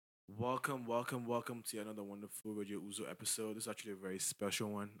welcome to another wonderful Radio Uzo episode. This is actually a very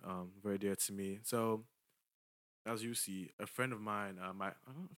special one, very dear to me. So, as you see, a friend of mine, a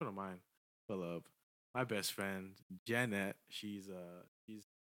friend of mine, for love, my best friend Janet. She's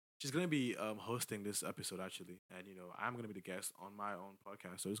gonna be hosting this episode actually, and I'm gonna be the guest on my own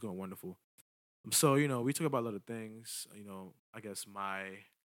podcast. So it's going wonderful. So we talk about a lot of things. I guess my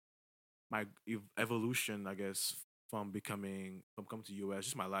evolution, I guess, from coming to US,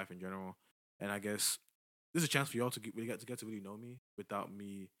 just my life in general, and I guess this is a chance for y'all to get to really know me without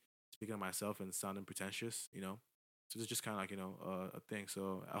me speaking of myself and sounding pretentious. So this is just kind of like a thing.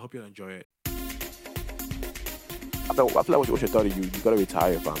 So I hope you'll enjoy it. I feel like what's your thought of you? You gotta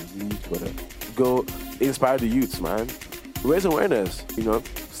retire, fam. You gotta go inspire the youths, man. Raise awareness,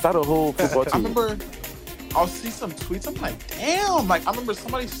 Start a whole football I team. remember I'll see some tweets. I'm like, damn. Like, I remember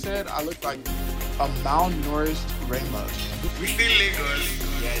somebody said I look like a malnourished Raymo. Within Lagos,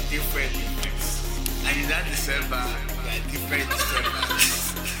 there are different effects. And in that December, there are different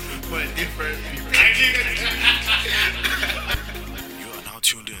Decembers for different people. You are now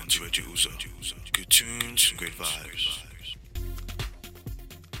tuned in to Radio Uzo. Good tunes, great vibes.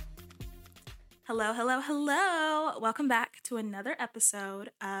 Hello, hello, hello. Welcome back to another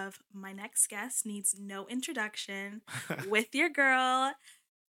episode of My Next Guest Needs No Introduction with your girl,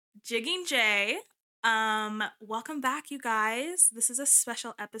 Jigging J. Welcome back, you guys. This is a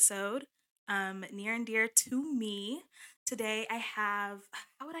special episode, near and dear to me. Today I have,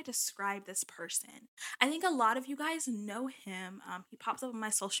 how would I describe this person? I think a lot of you guys know him. He pops up on my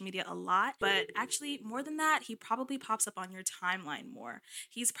social media a lot, but actually more than that, he probably pops up on your timeline more.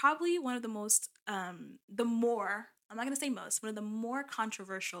 He's probably one of the most, I'm not going to say most, one of the more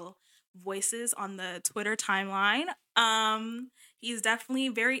controversial voices on the Twitter timeline. He's definitely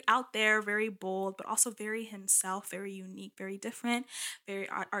very out there, very bold, but also very himself, very unique, very different, very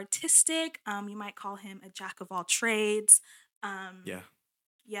artistic. You might call him a jack of all trades. Yeah,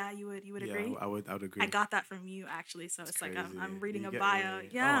 Yeah, you would yeah, agree. I would agree. I got that from you actually, so it's like Crazy. I'm reading You a get bio. me. Oh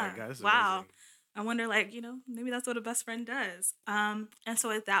Yeah, my god, this is wow. amazing. I wonder, like, maybe that's what a best friend does. And so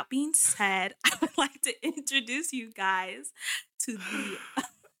with that being said, I would like to introduce you guys to the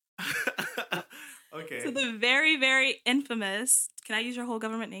Okay. to the very, very infamous. Can I use your whole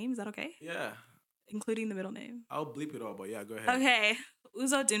government name? Is that okay? Yeah, Including the middle name. I'll bleep it all, but yeah, go ahead. Okay.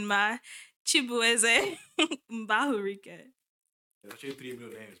 Uzo Dinma, Chibueze, Mbahurike. There's actually three middle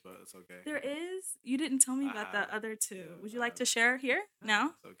names, but it's okay. There is? You didn't tell me about the other two. yeah, Would you like to share here?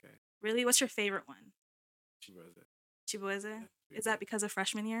 No? It's okay. Really? What's your favorite one? She was it. Chibueze? Yeah, Is that because of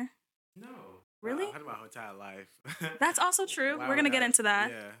freshman year? No. Really? I had my whole entire life. That's also true. Why We're would going to get into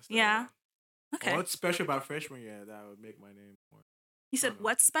that. Yeah. Yeah. Okay. What's special about freshman year that would make my name more? You said know.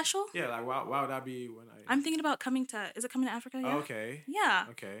 what's special? Yeah, like why would that be when I? I'm thinking about is it coming to Africa? Yeah. Oh, okay. Yeah.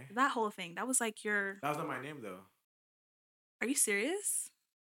 Okay. That whole thing. That was like your. That was not my name though. Are you serious?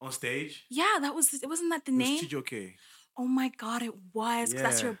 On stage. Yeah, it wasn't that the It was name? Chijoke. Oh my god, it was. 'Cause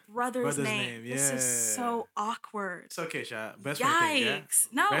that's Yeah. your brother's name. This is yeah. so awkward. It's okay, Sha. Best friend thing, yeah? Yikes.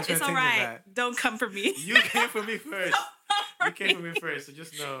 No, Best friend it's all thing is right. that Don't come for me. You came for me first. You came for me first, so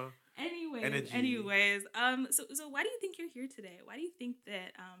just know. Energy. Anyways, so why do you think you're here today? Why do you think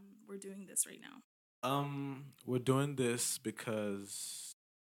that we're doing this right now? We're doing this because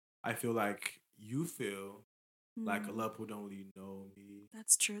I feel like you feel like a Hmm, lot of people don't really know me.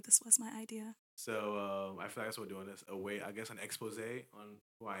 That's true. This was my idea. So I feel like that's what we're doing this I guess an expose on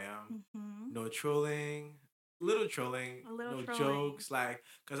who I am. Hmm. No trolling, little trolling, A little no trolling. jokes, like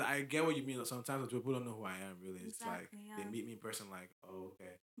because I get what you mean. Sometimes people don't know who I am really. It's like Exactly, they yeah. meet me in person, like, oh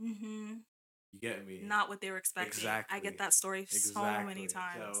okay, Hmm. you get me. Not what they were expecting. I Exactly. get that story so many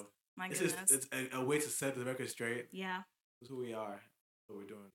Exactly. times. So My it's goodness. just it's a way to set the record straight. Yeah. That's who we are. That's what we're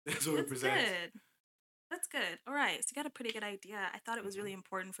doing. That's what we That's present. good. That's good. All right. So you got a pretty good idea. I thought it was really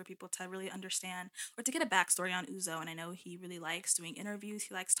important for people to really understand or to get a backstory on Uzo. And I know he really likes doing interviews.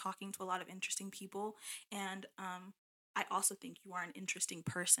 He likes talking to a lot of interesting people. And I also think you are an interesting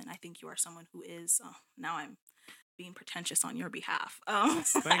person. I think you are someone who is, now I'm being pretentious on your behalf.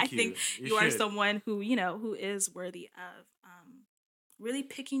 I you. think You you are should. someone who is worthy of really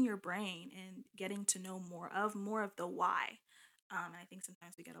picking your brain and getting to know more of the why. And I think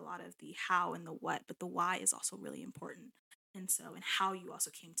sometimes we get a lot of the how and the what, but the why is also really important. And how you also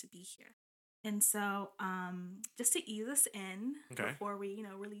came to be here. And so, just to ease us in Okay. before we,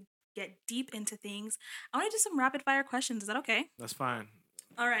 really get deep into things, I want to do some rapid fire questions. Is that okay? That's fine.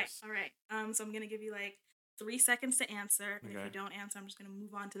 All right. Yes. All right. So I'm going to give you like 3 seconds to answer. And if Okay. you don't answer, I'm just going to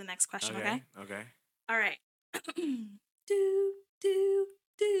move on to the next question. Okay. Okay. All right. do, do,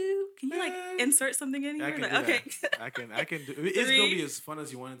 do. Can you like Yeah. insert something in here? I can Like, do okay. that. I can do. It's gonna be as fun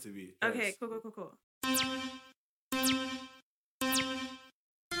as you want it to be. Okay, Yes. cool.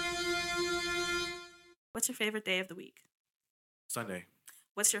 What's your favorite day of the week? Sunday,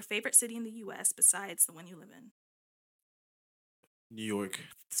 What's your favorite city in the U.S. besides the one you live in? New York.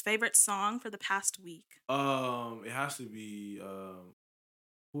 Favorite song for the past week? It has to be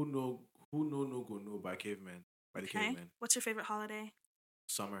Who No No Go No by Caveman. By the Okay. Caveman. What's your favorite holiday?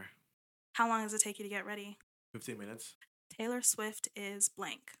 Summer. How long does it take you to get ready? 15 minutes. Taylor Swift is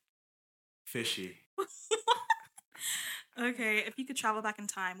blank. Fishy. Okay, if you could travel back in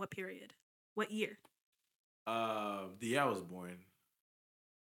time, what period? What year? The year I was born.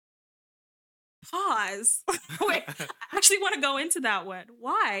 Pause. Wait, I actually want to go into that one.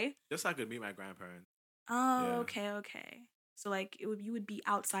 Why? Just so I could meet my grandparents. Oh, Yeah. okay. So like you would be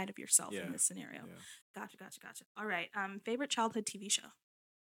outside of yourself Yeah. in this scenario. Yeah. Gotcha. All right. Favorite childhood TV show?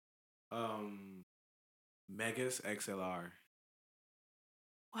 Megas XLR.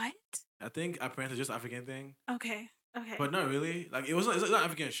 What? I think apparently it's just African thing, Okay. but not really. Like it's not an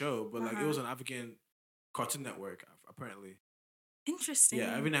African show, but like it Uh-huh. was an African Cartoon Network apparently. Interesting.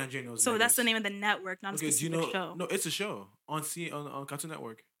 Yeah, every Nigerian knows. So that's the Megas. name of the network, not a Okay, do you specific know? show. No, it's a show on Cartoon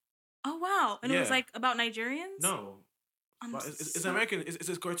Network. Oh wow! And it was Yeah. like about Nigerians. No, I'm but it's so- American. It's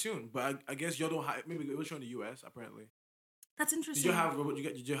a cartoon, but I guess y'all don't have. Maybe it was shown in the U.S. Apparently. That's Did interesting. you have Robot?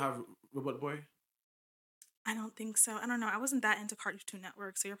 Did you have Robot Boy? I don't think so. I don't know. I wasn't that into Cartoon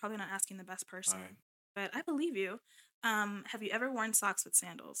Network, so you're probably not asking the best person. Alright. But I believe you. Have you ever worn socks with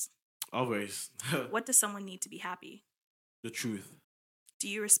sandals? Always. What does someone need to be happy? The truth. Do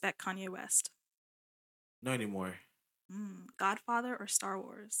you respect Kanye West? Not anymore. Godfather or Star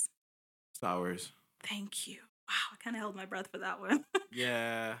Wars? Star Wars. Thank you. Wow, I kind of held my breath for that one.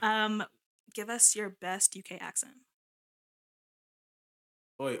 Yeah. Give us your best UK accent.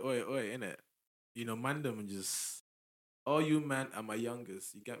 Oi, innit? You know, man, them just all you man are my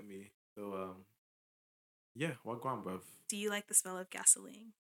youngest. You get me? So yeah, what going, bruv? Do you like the smell of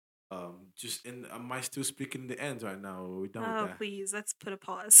gasoline? Just in. Am I still speaking the end right now? Or we done Oh, with that? please, let's put a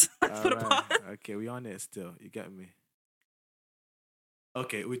pause. Let's put a Alright, pause. Okay, we on it still. You get me?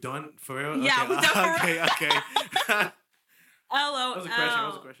 Okay, we done for real. Yeah, okay. we done for okay, real. okay. LOL. What was the question? What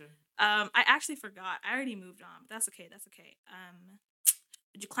was the question? I actually forgot. I already moved on, but that's okay.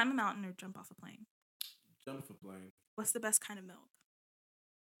 Would you climb a mountain or jump off a plane? Jump for plane. What's the best kind of milk?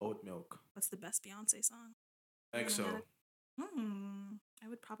 Oat milk. What's the best Beyonce song? EXO. I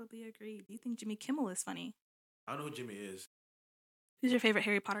would probably agree. Do you think Jimmy Kimmel is funny? I don't know who Jimmy is. Who's your favorite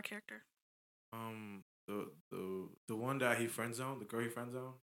Harry Potter character? The one that he friend zone, the girl he friend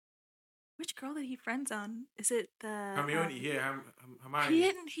zone. Which girl did he friend zone? Is it the Hermione. Yeah, Hermione.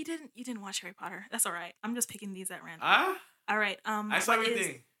 He didn't. You didn't watch Harry Potter. That's all right. I'm just picking these at random. Ah, All right. I saw what is-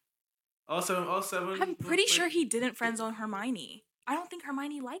 everything. All seven. I'm pretty sure he didn't friend zone Hermione. I don't think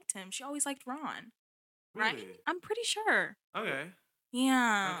Hermione liked him. She always liked Ron. Right? Really? I'm pretty sure. Okay.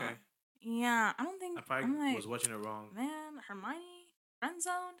 Yeah. Okay. Yeah. I don't think. I probably I'm like, was watching it wrong. man, Hermione friend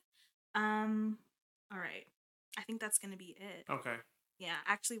zoned. All right. I think that's gonna be it. Okay. Yeah.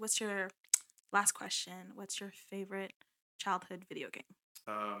 Actually, what's your last question? What's your favorite childhood video game?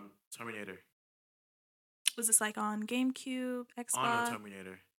 Terminator. Was this like on GameCube, Xbox? On the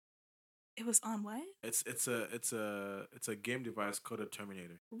Terminator. It was on what? It's a game device called a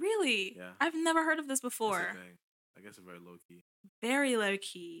Terminator. Really? Yeah. I've never heard of this That's the before. thing. I guess it's very low key. Very low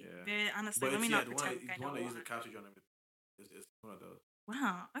key. Yeah. Very honestly. But Let me it's not the one pretend like I the know one that a uses the lot. cartridge on everything. It's one of those.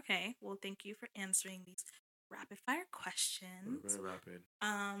 Wow. Okay. Well, thank you for answering these rapid fire questions. Very rapid.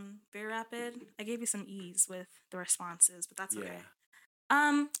 Very rapid. I gave you some ease with the responses, but that's okay.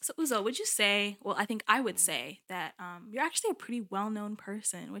 Yeah. So Uzo, would you say? Well, I think I would say that you're actually a pretty well-known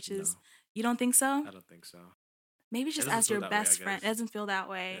person, which is No, you don't think so? I don't think so. Maybe just doesn't as feel your that way, I best friend, it guess. doesn't feel that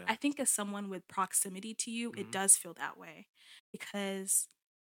way. Yeah. I think as someone with proximity to you, it Mhm. does feel that way because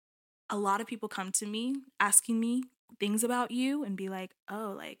a lot of people come to me asking me things about you and be like,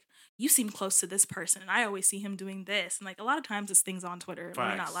 "Oh, like you seem close to this person," and I always see him doing this, and like a lot of times it's things on Twitter.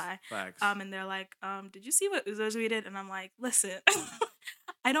 Let me not lie. Facts. And they're like, "Did you see what Uzo tweeted?" And I'm like, "Listen,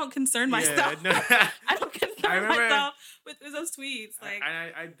 I don't concern Yeah, myself. no. I don't concern remember- myself with Uzo's tweets." Like,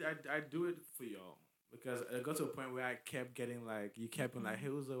 I do it for y'all because it got to a point where I kept getting like you kept being like, "Hey,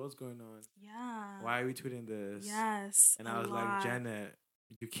 what's going on? yeah, Why are we tweeting this?" yes, And a I was lot. like, Janet,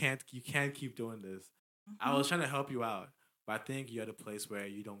 you can't keep doing this. I Mhm. was trying to help you out, But I think you're at a place where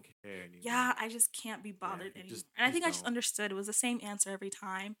you don't care anymore. Yeah, I just can't be bothered you anymore. just- And I just think I just don't. understood it was the same answer every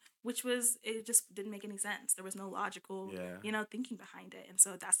time, which was it just didn't make any sense. There was no logical, Yeah. thinking behind it. And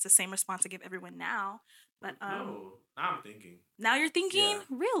so that's the same response I give everyone now. But No, now I'm thinking. now you're thinking, Yeah.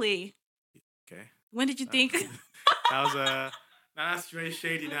 really? Okay. When did you think? That was Now that's very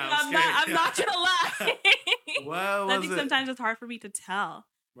shady. Now I'm not gonna lie. What I was think it? sometimes it's hard for me to tell.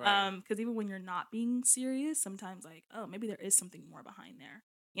 Right. Because even when you're not being serious, sometimes like, oh, maybe there is something more behind there.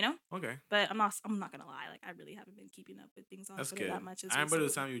 Okay. But I'm not gonna lie. Like, I really haven't been keeping up with things on That's Twitter good. that much. As I remember the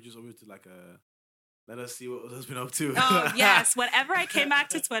recently. time you just always did like a. Let us see what Uzo's been up to. Oh yes. Whenever I came back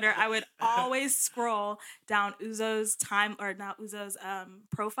to Twitter, I would always scroll down Uzo's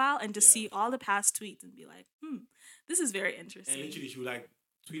profile and just Yeah. see all the past tweets and be like, this is very And interesting. literally, she would like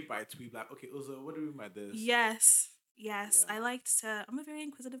tweet by tweet, like, okay, Uzo, what do you mean by this? Yes. Yeah. I I'm a very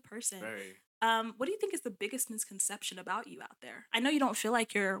inquisitive person. Very. What do you think is the biggest misconception about you out there? I know you don't feel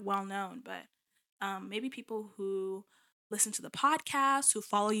like you're well known, but maybe people who listen to the podcast, who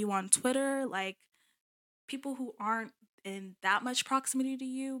follow you on Twitter, like people who aren't in that much proximity to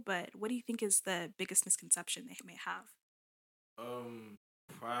you, but what do you think is the biggest misconception they may have?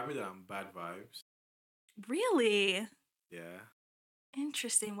 Probably that I'm bad vibes. Really? Yeah.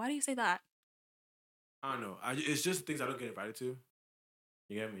 Interesting. Why do you say that? I don't know. It's just things I don't get invited to.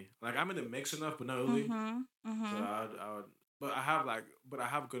 You get me? Like I'm in the mix enough, but not really. So I would, but I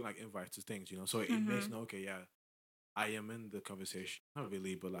have good like invites to things, So it makes me okay, yeah. I am in the conversation, not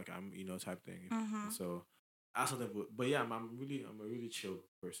really, but like I'm, type thing. So that's something. But yeah, I'm a really chill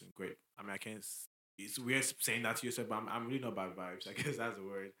person. Great. I mean, I can't. It's weird saying that to yourself, but I'm really not bad vibes. I guess that's the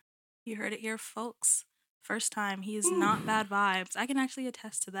word. You heard it here, folks. First time. He is not bad vibes. I can actually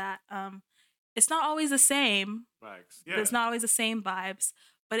attest to that. It's not always the same. Facts. Yeah. It's not always the same vibes,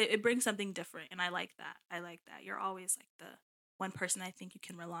 but it brings something different, and I like that. You're always like the one person I think you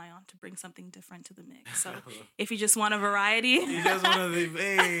can rely on to bring something different to the mix. So if you just want a variety, you just want to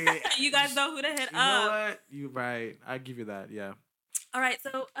hey, you guys know who to hit you up. know what? You right. I give you that. Yeah. All right,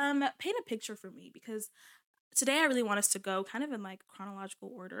 so paint a picture for me, because today I really want us to go kind of in like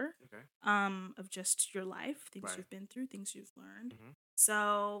chronological order. Okay. Of just your life, things Right. you've been through, things you've learned. Mhm.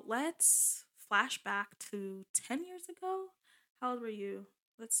 So let's flash back to 10 years ago. How old were you?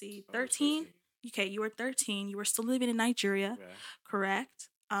 Let's see, I was 13. Okay, you were 13. You were still living in Nigeria, Yeah. correct?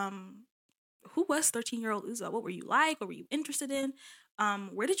 Who was 13-year-old Uzo? What were you like? What were you interested in?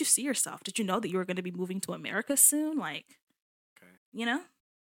 Where did you see yourself? Did you know that you were going to be moving to America soon? Like, Okay.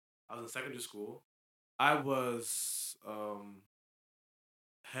 I was in secondary school. I was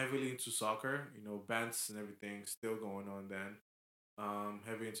heavily into soccer, bands and everything still going on then.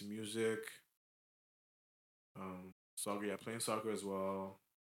 Heavy into music. Soccer, yeah, playing soccer as well.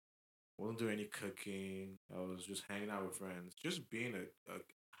 Wasn't doing any cooking. I was just hanging out with friends. Just being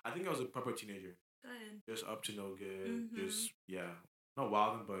I think I was a proper teenager. good. Just up to no good. Mhm. Just, yeah. Not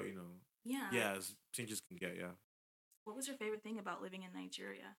wilding, but, Yeah. yeah, as teenagers can get, yeah. What was your favorite thing about living in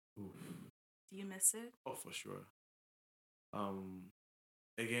Nigeria? Oof. Do you miss it? Oh, for sure.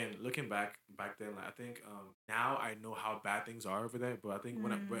 Again, looking back then, like, I think now I know how bad things are over there. But I think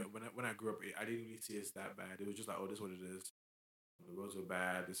when I grew up, I didn't really see it that bad. It was just like, oh, this is what it is. The roads are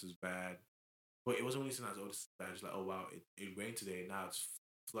bad. This is bad. But it wasn't really seen as, oh, this is bad. It's like, oh wow, it rained today. Now it's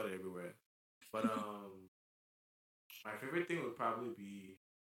flooded everywhere. But my favorite thing would probably be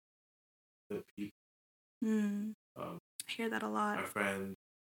the people. I hear that a lot. My friends,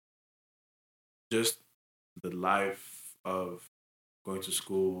 just the life of going to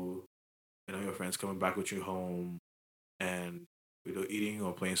school, your friends coming back with you home, and eating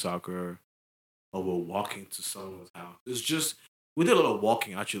or playing soccer, or we're walking to someone's house. It's just we did a lot of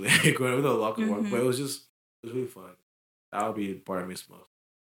walking actually. We did a lot of walking, but it was really fun. That would be part of me most.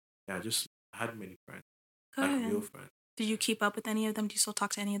 Yeah, just had many friends, like Good. real friends. Did you keep up with any of them? Do you still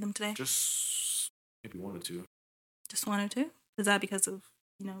talk to any of them today? Just maybe one or two. Just one or two? Is that because of,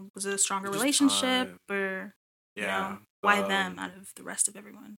 was it a stronger Just relationship, time. or Yeah. why them out of the rest of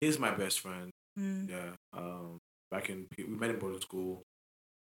everyone? He's my best friend. Mm. Yeah. We met in boarding school.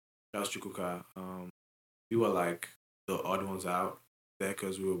 That was Chukwuka. We were like the odd ones out there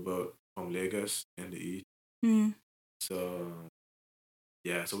because we were both from Lagos in the east. Mm. So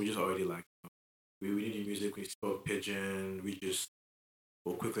yeah, so we just already like we did music. We spoke pidgin. We just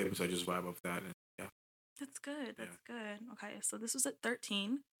were quickly able to just vibe off that, and yeah, That's good. Yeah. That's good. Okay, so this was at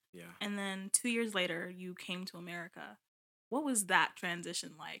 13, yeah. and then 2 years later, you came to America. What was that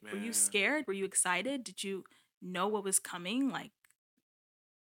transition like? Were you Man. scared? Were you excited? Did you know what was coming? Like,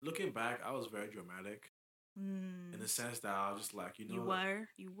 Looking back, I was very dramatic in the sense that I was just like, you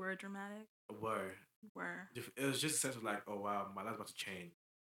were dramatic. were were. It was just a sense of like, oh wow, my life's about to change.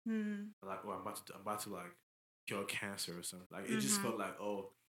 Like, oh, I'm about to like cure cancer or something. Like, it just felt like,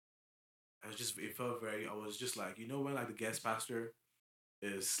 oh, it felt very. I was just like, when like the guest pastor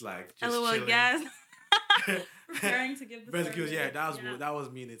is like just LOL, chilling. yes. Preparing to give the sermon. Yeah, that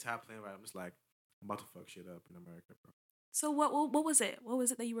was me in the top playing right. I'm just like, I'm about to fuck shit up in America, bro. So what was it? What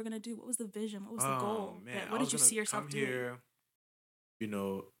was it that you were gonna do? What was the vision? What was the goal? Man, What did you see yourself doing? Here,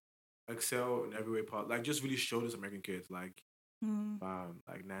 excel in every way possible. Like, just really show this American kids, like,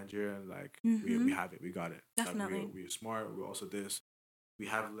 like Nigeria, like we have it, we got it. Definitely, like, we're smart. We're also this. We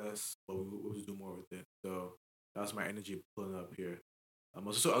have less, but we'll do more with it. So that was my energy pulling up here.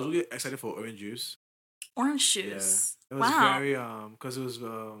 So I was really excited for Orange Juice. Orange Juice. Yeah. It was very because it was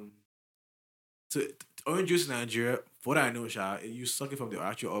so Orange Juice in Nigeria. For what I know, you suck it from the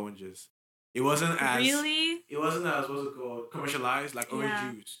actual oranges. It wasn't as It wasn't as what's it called, commercialized like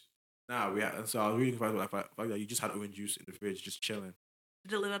Orange Juice. Nah, and so I was really surprised with the fact that you just had orange juice in the fridge, just chilling.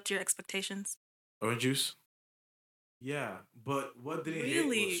 Did it live up to your expectations? Orange juice. Yeah, but what didn't hit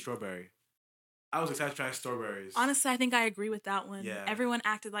was strawberry. I was excited to try strawberries. Honestly, I think I agree with that one. Yeah. Everyone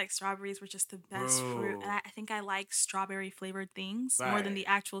acted like strawberries were just the best fruit. And I think I like strawberry flavored things more than the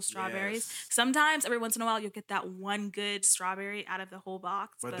actual strawberries. Yes. Sometimes, every once in a while, you'll get that one good strawberry out of the whole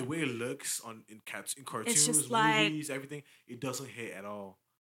box. But the way it looks in cartoons, it's just movies, everything, it doesn't hit at all.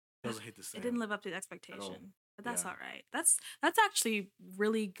 It doesn't hit the same. It didn't live up to the expectation. But that's all right. That's actually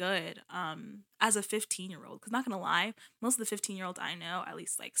really good as a 15-year-old. Because not going to lie, most of the 15-year-olds I know, at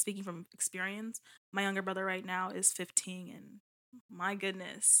least like speaking from experience, my younger brother right now is 15 and my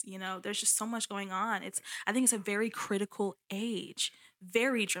goodness, there's just so much going on. I think it's a very critical age.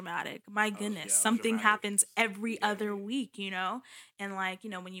 Very dramatic. My goodness. Something happens every other week, And like,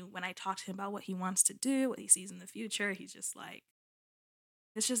 when I talk to him about what he wants to do, what he sees in the future, he's just like,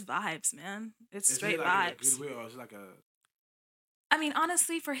 it's just vibes, man. It's straight vibes. Is it like a good way, or is it like a... I mean,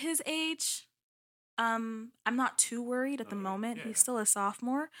 honestly, for his age, I'm not too worried at the moment. Yeah. He's still a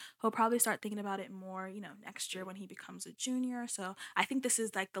sophomore. He'll probably start thinking about it more, next year when he becomes a junior. So I think this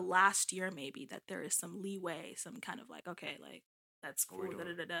is like the last year maybe that there is some leeway, some kind of like, okay, like, that's cool,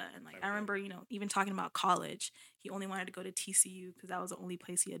 And like, I remember, even talking about college, he only wanted to go to TCU because that was the only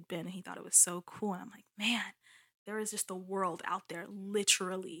place he had been, and he thought it was so cool. And I'm like, man, there is just a world out there,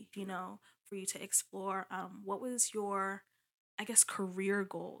 literally, for you to explore. What was your, I guess, career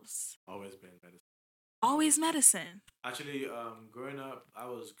goals? Always been medicine. Always medicine. Actually, growing up, I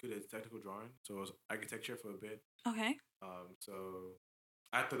was good at technical drawing, so it was architecture for a bit. Okay. So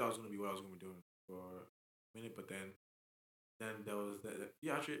I thought that was going to be what I was going to be doing for a minute, but then there was that.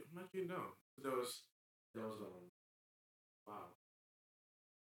 Yeah, actually, no. There was wow.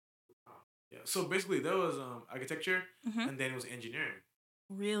 Yeah, so basically there was architecture, and then it was engineering.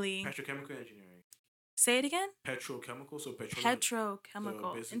 Really? Petrochemical engineering. Say it again? Petrochemical, so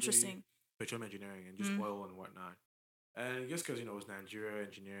petrochemical. So interesting. Petroleum engineering and just oil and whatnot. And just because, it was Nigeria,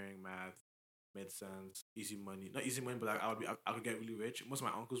 engineering, math, made sense, easy money. Not easy money, but like I could get really rich. Most of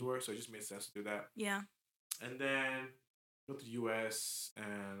my uncles were, so it just made sense to do that. Yeah. And then go to the US,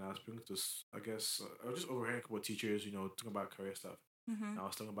 and I was speaking to, I was just overhearing a couple of teachers, talking about career stuff. And I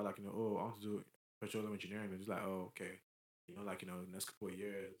was talking about like, I want to do petroleum engineering. And just like, oh, okay. The next couple of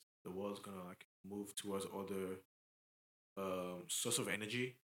years, the world's going to like move towards other source of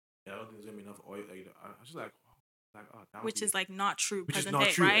energy. Yeah, I don't think there's going to be enough oil. I was just like, that which is like not true. Which present is not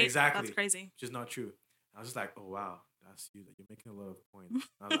day, true, right? exactly. That's crazy. Which is not true. I was just like, oh wow, that's you. You're making a lot of points.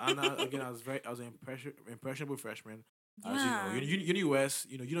 I was an impressionable freshman. Yeah. US,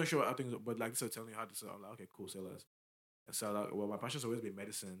 you don't show out things, but like this is telling you how to sell. I'm like, okay, cool, say less. And so like, my passion's always been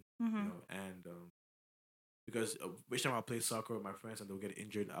medicine, and because each time I play soccer with my friends and they'll get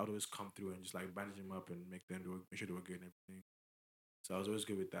injured, I would always come through and just like bandage them up and make sure they were good and everything. So I was always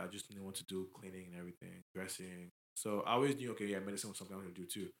good with that. I just didn't want to do cleaning and everything, dressing. So I always knew, okay, yeah, medicine was something I was going to do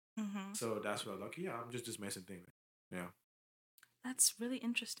too. So that's what I was like, yeah, I'm just this medicine thing. Yeah. That's really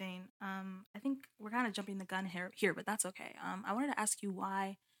interesting. I think we're kind of jumping the gun here, but that's okay. I wanted to ask you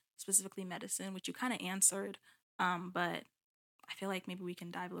why specifically medicine, which you kind of answered, but I feel like maybe we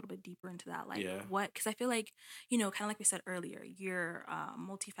can dive a little bit deeper into that. Like what, because I feel like, kind of like we said earlier, you're a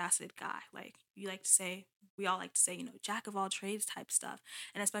multifaceted guy. Like we all like to say, jack of all trades type stuff.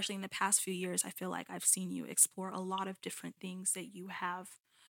 And especially in the past few years, I feel like I've seen you explore a lot of different things that you have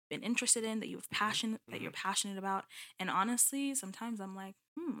been interested in, that you're passionate about. And honestly, sometimes I'm like,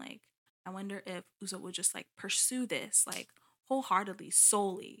 I wonder if Uzo would just like pursue this, like wholeheartedly,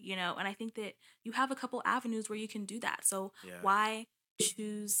 solely, and I think that you have a couple avenues where you can do that. So why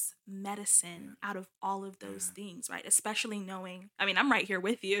choose medicine out of all of those things, right? Especially knowing, I mean, I'm right here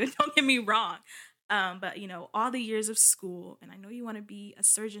with you, don't get me wrong. But you know, all the years of school, and I know you want to be a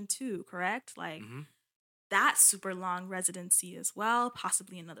surgeon too, correct? Like Mm-hmm. that super long residency as well,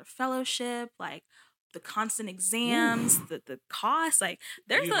 possibly another fellowship, like the constant exams, Oof. the cost, like Are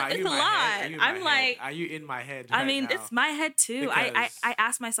there's you in my, are it's you a in my head? Are lot. you in my I'm head? like, Are you in my head I right mean, now? it's my head too. I Because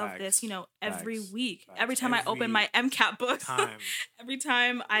ask myself this, facts, you know, every facts, week, facts. every time I open Every my MCAT books, time. every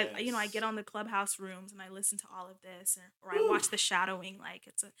time you know, I Yes. get on the clubhouse rooms and I listen to all of this, or I Whew. watch the shadowing. Like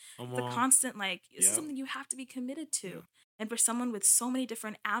it's Come a on. constant, like this is Yep. something you have to be committed to. Yeah. And for someone with so many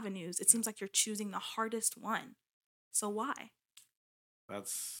different avenues, it Yeah. seems like you're choosing the hardest one. So why?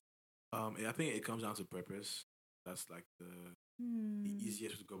 That's I think it comes down to purpose. That's like the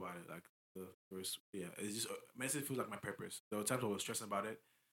easiest way to go about it. Like the first, yeah, it's just medicine feels like my purpose. There were times I was stressing about it.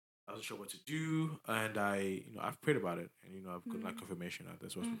 I wasn't sure what to do, and I've prayed about it, and I've gotten like confirmation that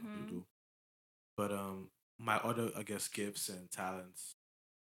that's what I'm supposed to do. But my other, I guess, gifts and talents,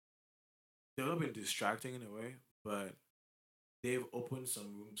 they've not been distracting in a way, but they've opened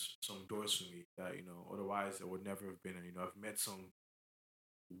some rooms, some doors for me that otherwise I would never have been. And I've met some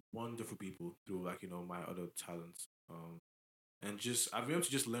wonderful people through like my other talents. And just I've been able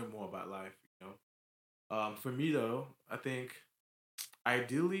to just learn more about life. For me though, I think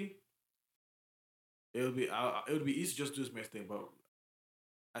ideally it would be easy to just do this next thing, but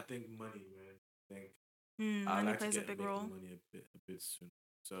I think money, man. I think I Money like to plays a get big making role. money a bit soon.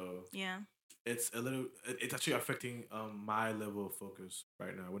 So Yeah. it's it's actually affecting my level of focus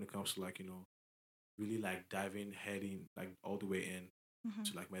right now when it comes to like really like diving heading like all the way in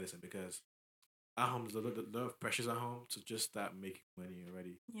to like medicine, because at home there's a lot of pressures at home to just start making money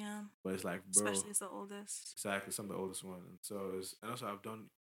already. Yeah. But it's like, bro, Especially as the oldest. exactly, some of the oldest one. And so and also I've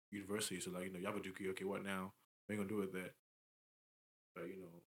done university, so like you have a degree, okay, what now? What are you gonna do with it? But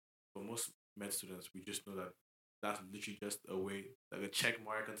for most med students, we just know that that's literally just a way, like a check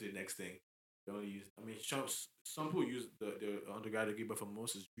mark onto the next thing. They only use, I mean, some people use the undergrad degree, but for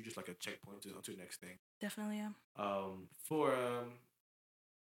most, it's just like a checkpoint onto the next thing. Definitely, yeah.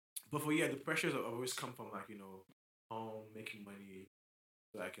 But for yeah, the pressures have always come from like home, making money,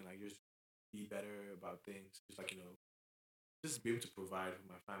 so I can like just be better about things, just like just be able to provide for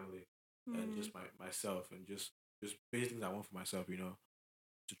my family and just myself, and just basic things I want for myself,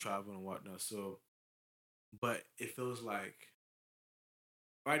 to travel and whatnot. So, but it feels like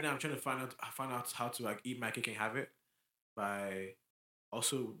right now I'm trying to find out how to like eat my cake and have it by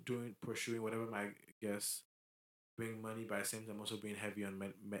also pursuing whatever my, I guess, bring money, by the same time also being heavy on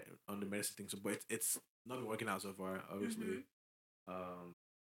on the medicine thing. So, but it's not been working out so far, obviously.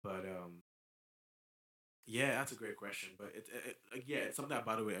 But yeah, that's a great question. But like, yeah, it's something I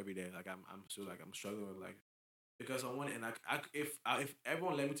battle with every day. Like I'm still like I'm struggling with, like, because on one end, like if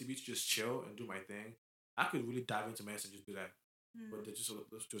everyone let me to be to just chill and do my thing, I could really dive into medicine and just do that. But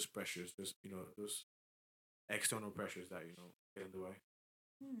there's just pressures, just those external pressures that get in the way.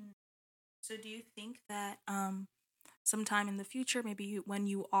 So do you think that sometime in the future, maybe when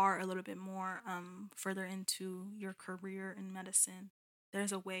you are a little bit more further into your career in medicine,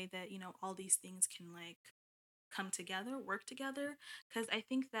 there's a way that all these things can like come together, work together? Because I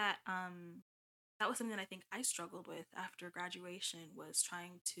think that that was something that I think I struggled with after graduation, was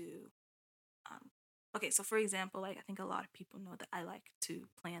trying to okay, so for example, like I think a lot of people know that I like to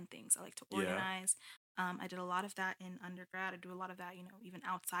plan things. I like to Yeah. organize. I did a lot of that in undergrad. I do a lot of that, even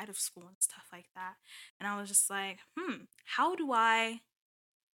outside of school and stuff like that. And I was just like, how do I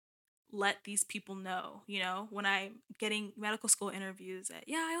let these people know, when I'm getting medical school interviews, that,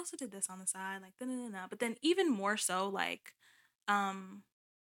 yeah, I also did this on the side, like, da-da-da-da. But then even more so, like, how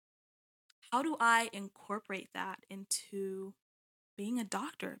do I incorporate that into being a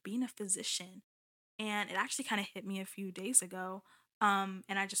doctor, being a physician? And it actually kind of hit me a few days ago. And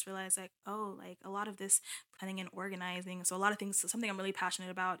I just realized, like, oh, like a lot of this planning and organizing. So a lot of things, so something I'm really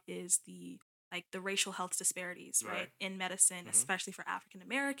passionate about is the racial health disparities, right, in medicine, especially for African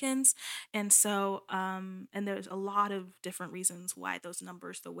Americans. And so, and there's a lot of different reasons why those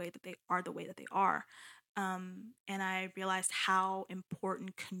numbers, the way that they are. And I realized how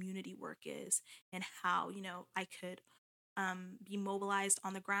important community work is, and how, I could be mobilized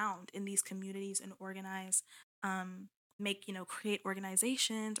on the ground in these communities and organize, create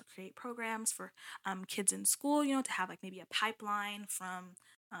organizations or create programs for kids in school, to have like maybe a pipeline from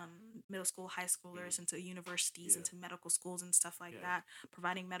middle school, high schoolers into universities, into medical schools and stuff like that,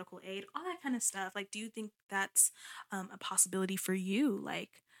 providing medical aid, all that kind of stuff. Like, do you think that's a possibility for you,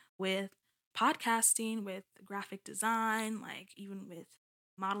 like with podcasting, with graphic design, like even with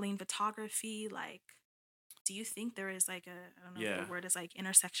modeling, photography? Like, do you think there is like I don't know if the word is like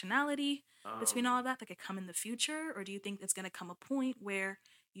intersectionality between all of that could come in the future? Or do you think it's going to come a point where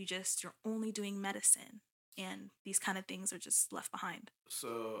you're only doing medicine and these kind of things are just left behind?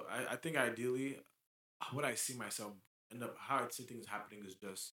 So I think ideally, what I see myself end up, how I see things happening is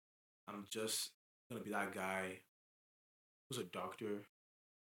just, I'm just gonna be that guy who's a doctor,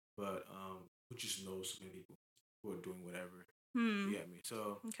 but who just knows so many people who are doing whatever. You Hmm. get me?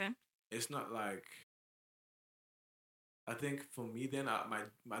 So Okay. it's not like, I think for me then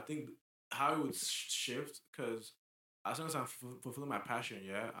I think how it would shift, because as long as I'm fulfilling my passion,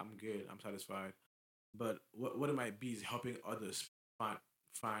 yeah, I'm good, I'm satisfied. But what it might be is helping others find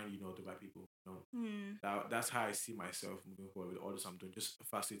the right people. Hmm. That's how I see myself moving forward with all this I'm doing, just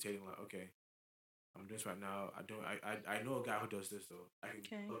facilitating. Like, okay, I'm doing this right now. I know a guy who does this, though. I can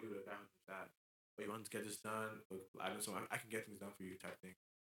Okay. plug you with a guy who does that. But you want to get this done? But I know someone, I can get things done for you, type thing.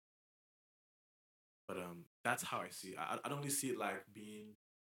 But that's how I see it. I don't really see it like being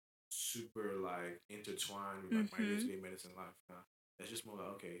super like intertwined with like my day Mm-hmm. to day medicine life. Nah. It's just more like,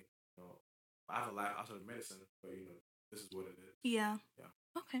 okay, I have a life outside of medicine, but this is what it is. Yeah. Yeah.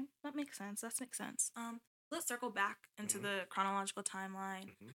 Okay, that makes sense. That makes sense. Let's circle back into Mhm. the chronological timeline.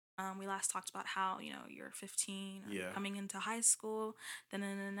 Mhm. We last talked about how you're 15, Yeah. coming into high school, and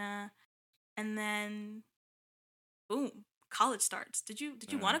then boom, college starts. Did you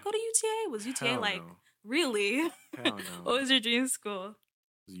want to go to UTA? Was UTA Hell like no. really? Hell no. What was your dream school?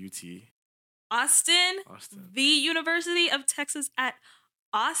 It was UT. Austin, Austin. the University of Texas at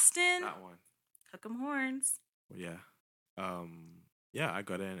Austin. That one. Hook 'em horns. Well, yeah. Yeah, I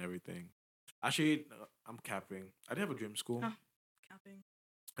got in and everything. Actually, I'm capping. I didn't have a dream school. Oh. Capping.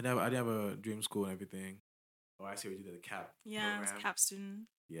 I didn't have a dream school and everything. Oh, I see what you did, the cap. Yeah, I was a program. cap student.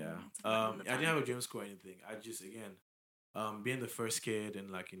 Yeah. it's a button in the I didn't front. have a dream school or anything. I just, again, being the first kid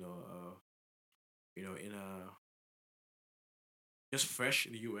and like, in a just fresh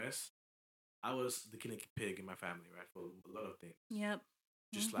in the US, I was the guinea pig in my family, right? For a lot of things. Yep.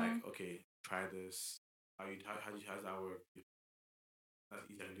 Just Mhm. like, okay, try this. How's that work? That's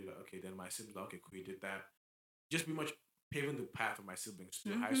easy, I can do that. Okay, then my siblings, okay, cool, you did that. Just pretty much paving the path for my siblings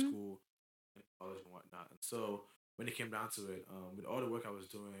to high Mhm. school and college and whatnot. And so when it came down to it, with all the work I was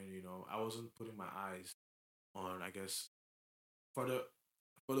doing, I wasn't putting my eyes on, I guess, further,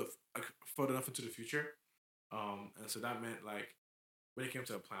 further enough into the future. And so that meant like when it came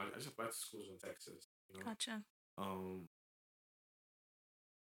to applying, I just applied to schools in Texas. Gotcha. Um,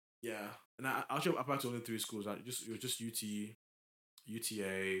 yeah, and I actually applied to only 3 schools. It was just UT,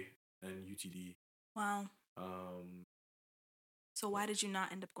 UTA, and UTD. Wow. Um, So why did you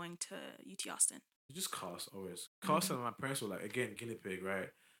not end up going to UT Austin? it just cost always. Cost, Mhm. and my parents were like, again, guinea pig,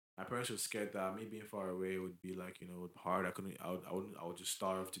 right? My parents were scared that me being far away would be like, hard. I would just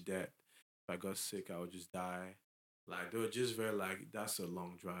starve to death. If I got sick, I would just die. Like, they were just very like, that's a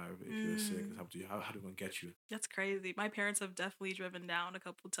long drive. If you're sick, it's up to you. How do we gonna get you? That's crazy. My parents have definitely driven down a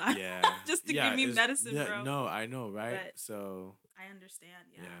couple times. Yeah. Just to Yeah, give me it's- medicine, yeah, bro. No, I know, right? But- So I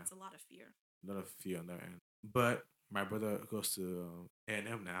understand. Yeah, Yeah. it's a lot of fear. a lot of fear on their end. But my brother goes to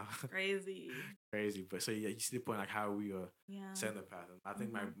A&M now. Crazy. Crazy. But so yeah, you see the point, like how we are Yeah. setting the path. I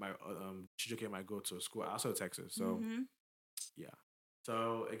think Mhm. my Chijoke might go to a school outside of Texas. So Mhm. yeah.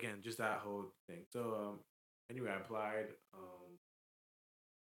 So again, just that whole thing. So anyway, I applied.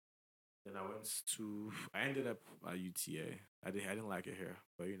 Then I ended up at UTA. I didn't like it here,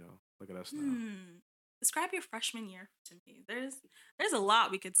 but look at us now. Describe your freshman year to me. There's a lot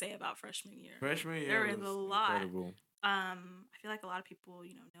we could say about freshman year. Freshman year There is was a lot. incredible. I feel like a lot of people,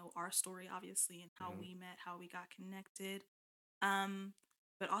 know our story obviously and how Mhm. we met, how we got connected.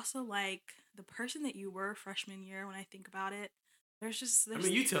 But also like the person that you were freshman year. When I think about it, there's I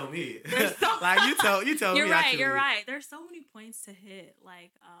mean, you tell me. There's so- like you tell you're me. right. Actually. You're right. There's so many points to hit.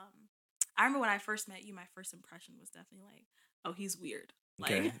 Like, I remember when I first met you, my first impression was definitely like, oh, he's weird.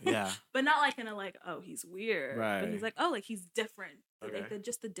 Like, Okay. Yeah. but not like in a like, oh, he's weird. But he's Right. like, oh, like he's different. Okay. Like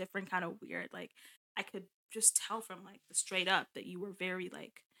just the different kind of weird. Like I could just tell from like the straight up that you were very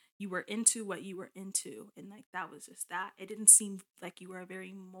like you were into what you were into, and like that was just that. It didn't seem like you were a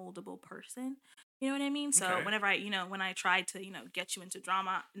very moldable person. You know what I mean? So Okay. whenever when I tried to, get you into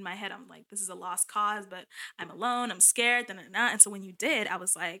drama, in my head I'm like, this is a lost cause, but I'm alone, I'm scared, and so when you did, I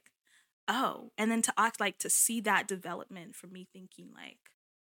was like, oh. And then to act like to see that development from me thinking like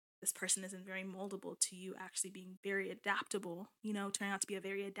this person isn't very moldable to you actually being very adaptable, turning out to be a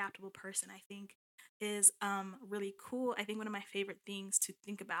very adaptable person, I think is really cool. I think one of my favorite things to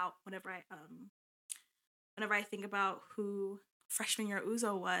think about whenever I think about who freshman year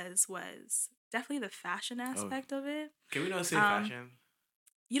Uzo was definitely the fashion aspect of it. Can we not say Um, fashion?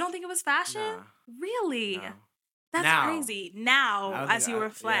 You don't think it was fashion? Nah. Really? No. That's Now. crazy. I Now, don't as think you I- yeah,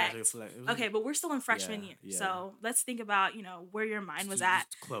 reflect. as I reflect. It was- Okay, but we're still in freshman Yeah, year. yeah. So let's think about, where your mind was just- at.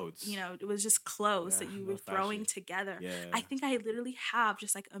 just clothes. It was just clothes that Yeah, you no were throwing fashion. together. Yeah. I think I literally have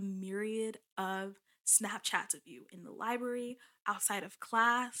just like a myriad of Snapchats of you in the library, outside of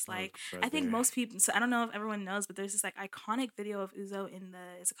class. Like, I think most people, so I don't know if everyone knows, but there's this like iconic video of Uzo in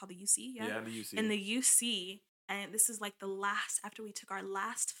is it called the UC? Yeah, in the UC. In the UC. And this is like the last, after we took our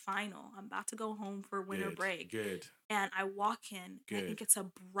last final. I'm about to go home for winter Good, break. Good. And I walk in, and I think Good. it's a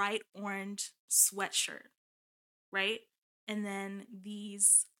bright orange sweatshirt, right? And then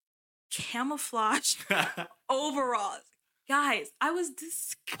these camouflage overalls. Guys, I was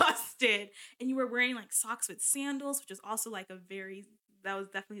disgusted. And you were wearing like socks with sandals, which is also like that was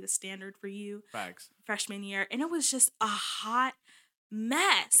definitely the standard for you Facts. freshman year. And it was just a hot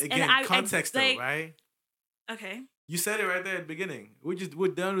mess. Again, and context though, right? Okay. You said it right there at the beginning. We're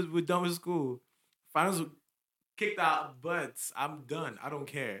done with school. Finals kicked out butts. I'm done. I don't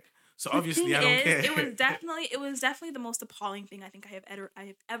care. So The obviously thing I don't is, care. It was definitely the most appalling thing I think I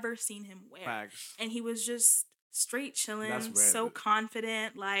have ever seen him wear. Facts. And he was just straight chilling, That's rare. so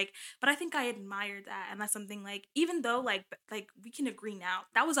confident, but I think I admired that. And that's something like, even though like we can agree now,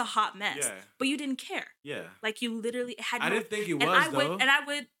 that was a hot mess. Yeah. But you didn't care. Yeah. Like you literally had I no, didn't think it and was I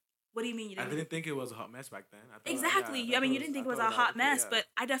would what do you mean you I didn't? didn't think it was a hot mess back then. I thought, Exactly. yeah, I mean, you didn't think it was a hot mess, but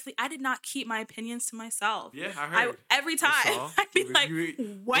I did not keep my opinions to myself. Yeah, I heard. Every time saw. I'd be like,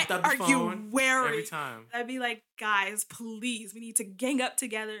 You "What whipped out the are you phone wearing?" every time. I'd be like, "Guys, please, we need to gang up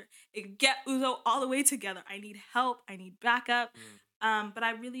together and get Uzo all the way together. I need help. I need backup." But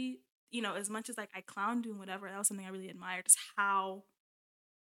I really, as much as like I clowned doing whatever, that was something I really admired, is how.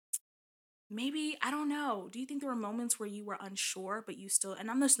 Maybe, I don't know. Do you think there were moments where you were unsure, but you still, and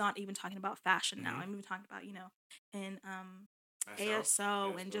I'm just not even talking about fashion now. Mhm. I'm even talking about, in Myself. ASO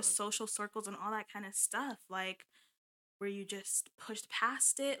Yeah, and so- just social circles and all that kind of stuff. Like, where you just pushed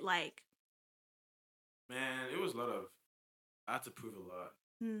past it. Like, Man, it was a lot of. I had to prove a lot.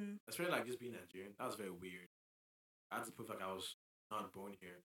 hmm, Especially like just being Nigerian. That was very weird. I had to prove like I was not born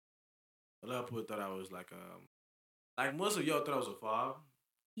here. A lot of people thought I was like most of y'all thought I was a fob.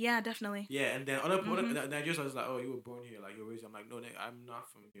 yeah, definitely. Yeah, and then other Mhm. Nigerians was like, oh, you were born here, like you're raised. I'm like, no, I'm not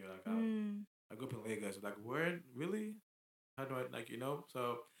from here. Like Mm. I grew up in Lagos. Like, word, really? How do I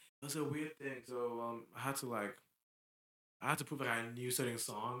So it was a weird thing. So I had to prove like I knew certain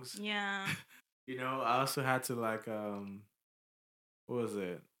songs. Yeah. I also had to like what was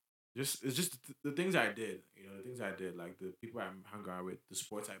it? It's just the things I did. The things I did, like the people I hung out with, the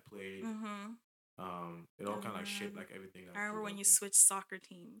sports I played. Mm-hmm. It all kind of like shaped like everything. I remember when you switched soccer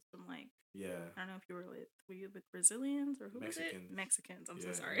teams from like, Yeah. I don't know if were you with Brazilians or who was it? Mexicans. Mexicans. I'm so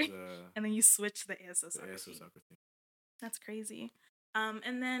Yeah, sorry. it was, And then you switched to the ASO the soccer ASO team. soccer team. That's crazy.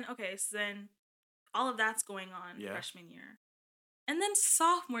 And then so then all of that's going on Yeah. freshman year. And then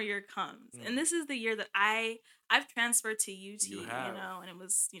sophomore year comes. Mm. And this is the year that I've transferred to UT, You have. and it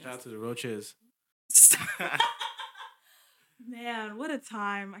was, Shout out to the Roaches. Man, what a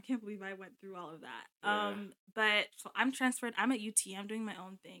time. I can't believe I went through all of that. Yeah. But so I'm transferred. I'm at UT. I'm doing my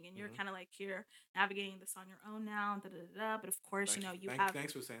own thing. And you're Mhm. kind of like here navigating this on your own now. Da, da, da, da. But of course, Thanks- have.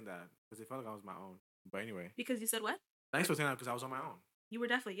 Thanks for saying that because it felt like I was my own. But anyway, Because you said what? thanks for saying that because I was on my own. You were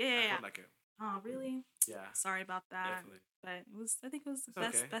definitely. I Yeah. felt like it. Oh, really? Yeah. Sorry about that. Definitely. But I think it was the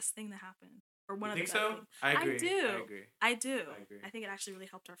It's okay. best thing that happened. Or one You of think the best so? things. I agree. do. I agree. I do. I agree. I think it actually really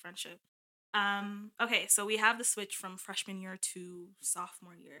helped our friendship. Okay, so we have the switch from freshman year to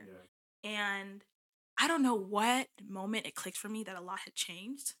sophomore year. Yeah. And I don't know what moment it clicked for me that a lot had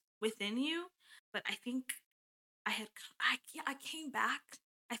changed within you, but I think I came back.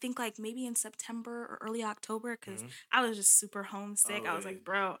 I think like maybe in September or early October because Mhm. I was just super homesick. Oh, I was yeah. like,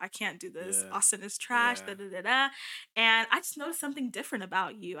 bro, I can't do this. Yeah. Austin is trash. Yeah. Da, da, da, da. And I just noticed something different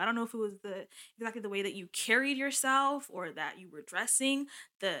about you. I don't know if it was exactly the way that you carried yourself or that you were dressing.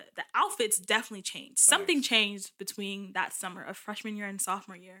 The outfits definitely changed. Something Thanks. changed between that summer of freshman year and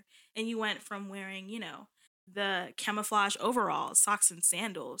sophomore year. And you went from wearing, the camouflage overalls, socks and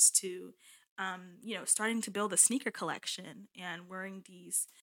sandals to starting to build a sneaker collection and wearing these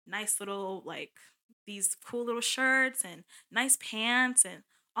nice little these cool little shirts and nice pants and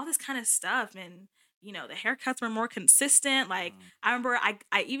all this kind of stuff. And the haircuts were more consistent. Like I remember I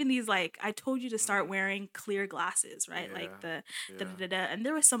even these I told you to start wearing clear glasses, right? Like the da, da, da, da. And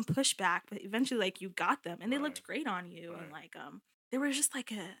there was some pushback, but eventually you got them and they looked great on you. And there was just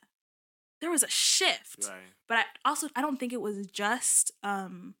there was a shift. Right. But I don't think it was just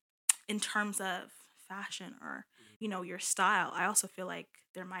in terms of fashion or your style. I also feel like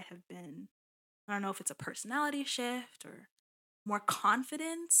there might have been, I don't know if it's a personality shift or more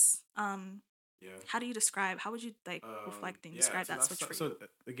confidence. Yeah. How do you describe? How would you like reflecting describe that switch for you?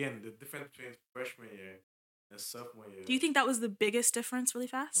 Again, the difference between freshman year and sophomore year. Do you think that was the biggest difference, really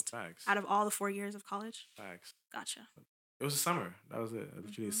No, fast, facts. out of all the 4 years of college? Facts. Gotcha. It was the summer. That was it.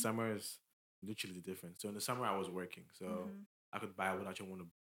 Literally, Mhm. summer is literally the difference. So in the summer, I was working, so Mhm. I could buy what I actually want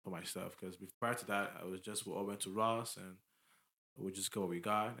to for my stuff. Because prior to that, I was just we all went to Ross and we just go what we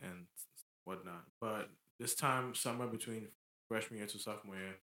got and whatnot. But this time, summer between freshman year to sophomore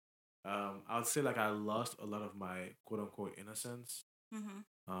year, I would say like I lost a lot of my quote unquote innocence Mhm.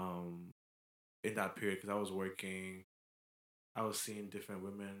 um, in that period because I was working, I was seeing different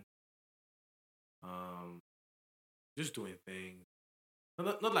women, um, just doing things.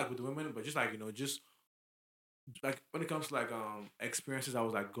 Not like with the women, but just like just like when it comes to like experiences, I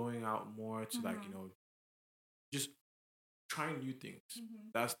was like going out more to like Mhm. just trying new things.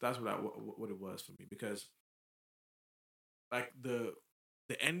 Mhm. That's what it was for me because like the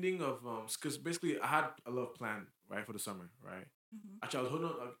ending of because basically I had a lot planned right for the summer right. Mhm. Actually, I was holding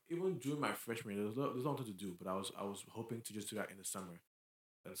on like even during my freshman year, there's nothing to do, but I was hoping to just do that in the summer.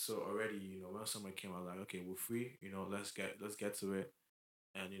 And so already, when summer came, I was like, okay, we're free. Let's get to it.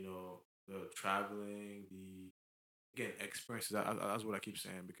 And the traveling, the again experiences. That's what I keep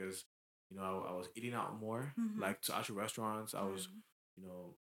saying because I was eating out more, Mhm. like to actual restaurants. I was, Mhm. you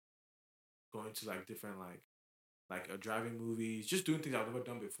know, going to like different like driving movies, just doing things I've never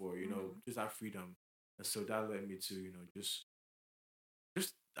done before. Mhm. Just that freedom. And so that led me to just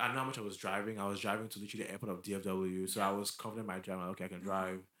I know how much I was driving. I was driving to literally the airport of DFW, so I Yeah. was confident in my driving. Like, okay, I can Mhm.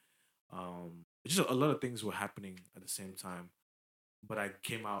 drive. Just a lot of things were happening at the same time, but I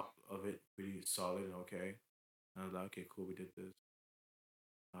came out of it pretty solid and okay. And I was like, okay, cool, we did this.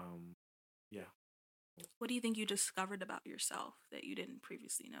 Um, yeah. What do you think you discovered about yourself that you didn't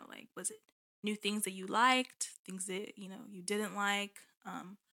previously know? Like, was it new things that you liked, things that you didn't like?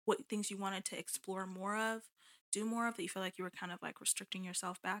 What things you wanted to explore more of, do more of that you feel like you were kind of like restricting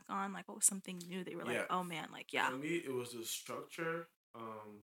yourself back on? Like, what was something new that you were like, Yeah. oh man, like For yeah. me, it was the structure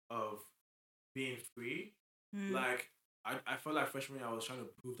of being free. Mm. Like I felt like freshman year I was trying to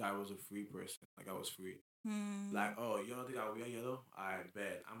prove that I was a free person. Like I was free. Like, Mm. oh, you don't think I wear yellow? I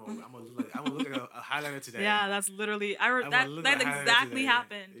bet. Mm. I'm gonna look like a highlighter today. Yeah, that's literally I'm that gonna look that like a highlighter exactly today.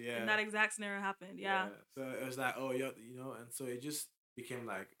 happened. And Yeah. that exact scenario happened. Yeah. Yeah. So it was like, oh, yeah, and so it just became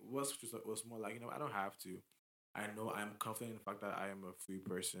like was more like, I don't have to. I know I'm confident in the fact that I am a free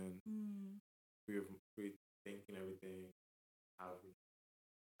person, Mm. free of free thinking everything. Have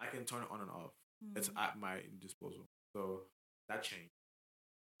I can turn it on and off. It's Mm. at my disposal. So that changed.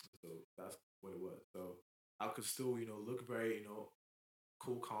 So that's what it was. So I could still, look very,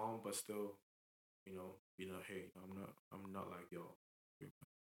 cool, calm, but still, hey, I'm not like y'all.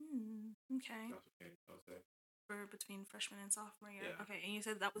 Mm. Okay. That's okay. I'll say. For between freshman and sophomore year. Yeah. Okay, and you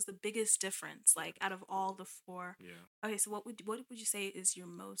said that was the biggest difference, like out of all the four. Yeah. Okay, so what would you say is your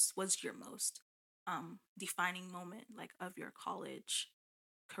most defining moment like of your college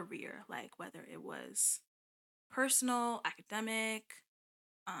career, like whether it was personal, academic,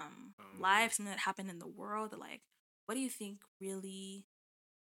 life, something that happened in the world, like what do you think really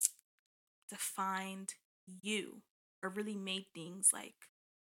defined you or really made things like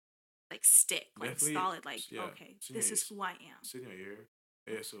stick, like Definitely, solid, like yeah. okay, this is who I am. Senior year,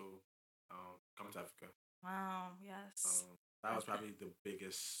 ASO, coming to Africa. Wow, yes. That was That's probably the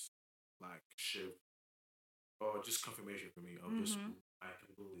biggest like shift or just confirmation for me of just mm-hmm. my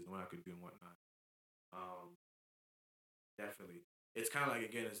capabilities and what I could do and whatnot. Um, Definitely, it's kind of like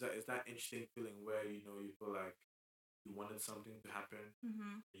again, it's that interesting feeling where you feel like you wanted something to happen,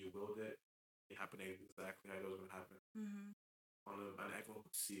 Mm-hmm. and you willed it. It happened exactly how it was going to happen, Mm-hmm. and everyone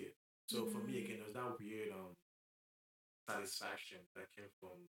could see it. So for me Mm-hmm. again, there's that weird satisfaction that came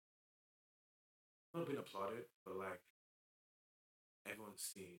from not being applauded, but like everyone's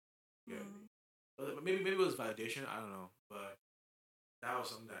seeing. You get me? Mm-hmm. Maybe it was validation. I don't know, but that was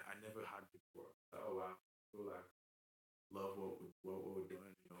something that I never had before. Like, oh wow, people like love what we're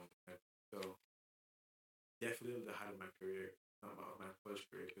doing. So definitely the height of my career, of my college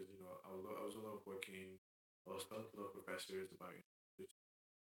career, because I was a lot of working. I was talking to a lot of professors about just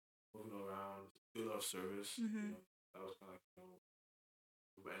moving around, do a lot of service. Mm-hmm. That was kind of like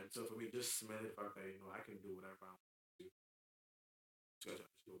and so for me, just cemented the fact that I can do whatever I want to do. So I just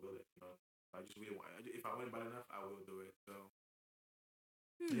will it. I just really want. If I want it bad enough, I will do it. So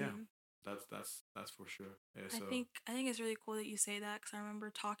yeah, Hmm. that's for sure. Yeah. I So think I think it's really cool that you say that because I remember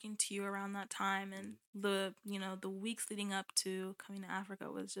talking to you around that time and the weeks leading up to coming to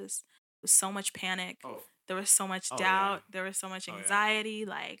Africa was so much panic. oh there was so much Oh, doubt. yeah. There was so much Oh, yeah. anxiety.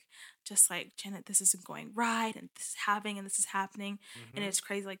 Like, just like, Janet, this isn't going right. And this is happening and this is happening. And Mhm. it's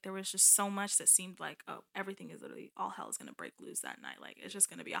crazy. Like, there was just so much that seemed like, oh, everything is literally, all hell is going to break loose that night. Like, it's just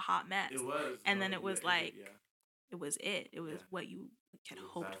going to be a hot mess. It was. And no, then it was yeah, like, yeah. it was it. It was Yeah. what you had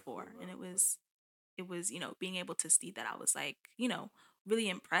hoped Exactly, for. bro. And it was, being able to see that, I was like, really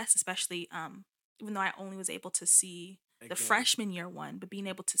impressed, especially even though I only was able to see the Again, freshman year one, but being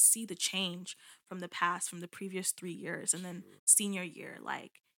able to see the change from the previous 3 years, and then True. senior year,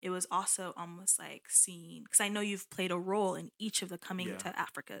 like it was also almost like seeing, because I know you've played a role in each of the coming Yeah. to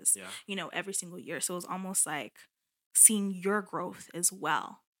Africas, Yeah. every single year. So it was almost like seeing your growth as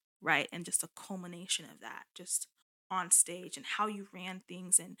well, right? And just a culmination of that, just on stage, and how you ran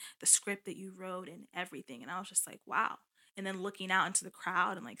things, and the script that you wrote, and everything. And I was just like, wow. And then looking out into the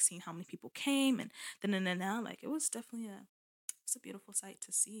crowd and like seeing how many people came, and then like it was definitely it's a beautiful sight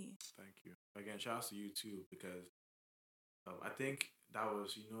to see. Thank you. Again, shout out to you too, because I think that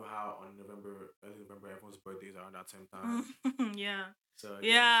was, how on early November, everyone's birthdays are around that same time. Yeah. So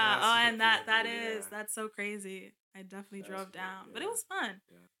again, Yeah. shout out Oh, to and the that people, is yeah. that's so crazy. I definitely That's drove great, down, but it yeah. was fun.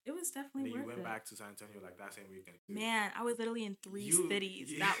 Yeah. It was And definitely then you worth went it. back to San Antonio like that same weekend too. Man, I was literally in 3 You-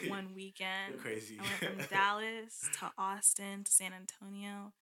 cities yeah. that one weekend. You're crazy. I went from Dallas to Austin to San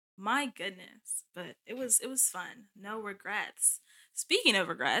Antonio. My goodness, but it was fun. No regrets. Speaking of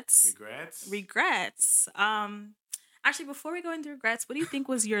regrets, Regrets? actually, before we go into regrets, what do you think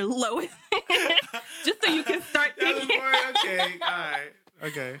was your lowest? Just so you can start Yeah, thinking. okay, all right,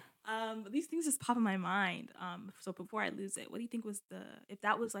 okay. These things just pop in my mind. So before I lose it, what do you think was if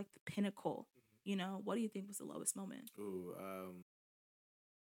that was like the pinnacle? What do you think was the lowest moment? Ooh,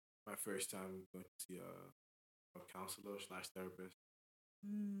 my first time going to see a counselor / therapist.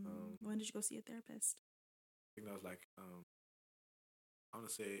 When did you go see a therapist? I think that was like I want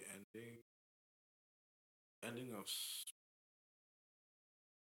to say ending of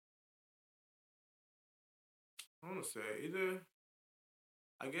I want to say either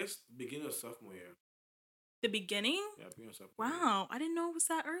I guess beginning of sophomore year. The beginning? Yeah, beginning of sophomore year. Wow, I didn't know it was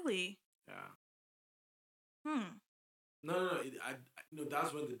that early. Yeah. No.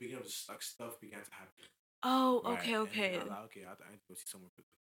 That's when the beginning of stuff began to happen. Oh, Right, okay, and okay. I was like, okay, I need to go see someone quickly.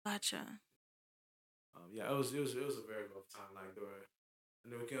 Gotcha. Yeah, it was a very rough time. Like there were,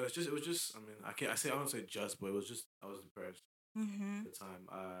 and it was just. I mean, I don't say just, but it was just I was depressed Mm-hmm. at the time.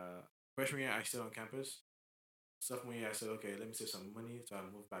 Freshman year I stayed on campus. Sophomore year I said, okay, let me save some money, so I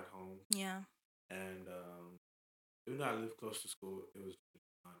moved back home. Yeah. And even though I lived close to school, it was just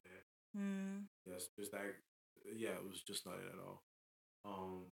not there. Yes, just like it was just not it at all.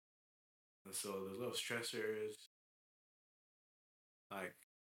 And so there's a lot of stressors. Like,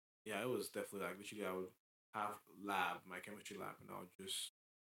 yeah, it was definitely like literally I would have my chemistry lab, and I would just,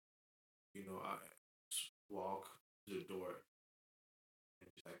 I just walk to the door and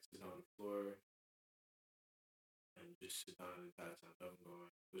just like sit on the floor and just sit down the entire time. Nothing going.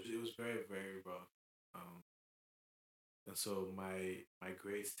 It was very very rough. And so my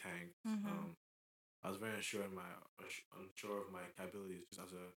grades tanked. Mhm. I was very unsure of my capabilities just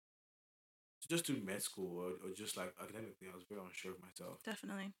to just do med school or just like academically. I was very unsure of myself.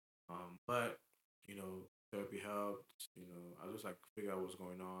 Definitely. But therapy helped. I just like figure out what was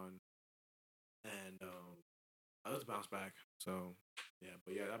going on, and I just bounced back. So yeah,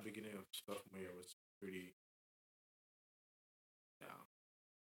 but yeah, that beginning of sophomore year was pretty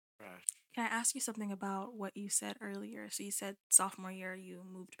trash. Can I ask you something about what you said earlier? So you said sophomore year you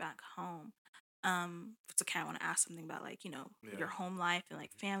moved back home. It's okay. I want to ask something about like, Yeah. your home life and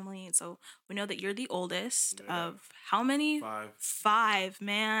like family. And so we know that you're the oldest Yeah. of how many? 5. 5,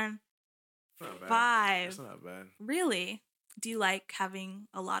 man. It's not bad. 5. It's not bad. Really? Do you like having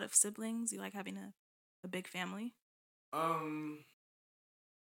a lot of siblings? Do you like having a big family?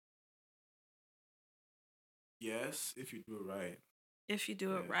 Yes, if you do it right. If you do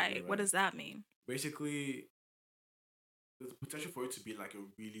Yeah, it if you do right, it what right. does that mean? Basically, there's potential for it to be like a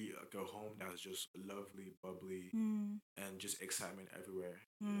really like a home that's just lovely, bubbly, Mm, and just excitement everywhere.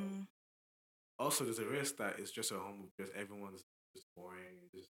 mm, Also, there's a risk that it's just a home because everyone's just boring,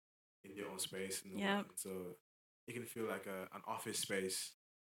 and just in their own space, and Yep. so it can feel like an office space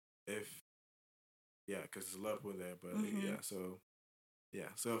if because there's a lot of people there. But Mhm. so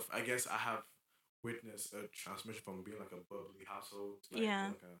if, I guess I have witnessed a transmission from being like a bubbly household to like Yeah.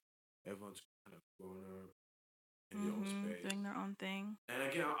 like everyone's kind of growing up in their own space. Doing their own thing. And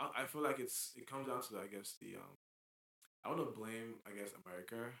again, I feel like it comes down to I guess I want to blame I guess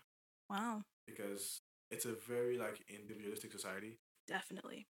America Wow. because it's a very like individualistic society.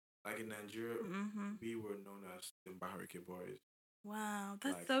 Definitely. Like in Nigeria, Mm-hmm. we were known as the Baharike boys. Wow.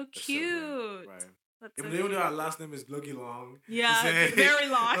 That's like so a sibling, cute. right? That's Even so though cute. our last name is Loogie Long. Yeah, say- very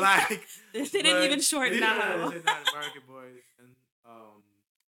long. Like They didn't even but- shorten yeah, that. they said that American boys,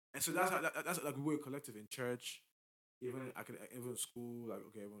 and so that's how that's like we were a collective in church, even even in school. Like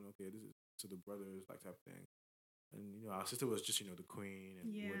okay, everyone this is to the brothers like type thing, and our sister was just the queen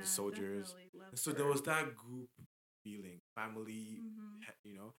and we were the soldiers, definitely love and so her. there was that group feeling, family,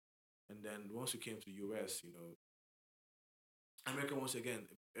 Mhm. and then once we came to the US, America once again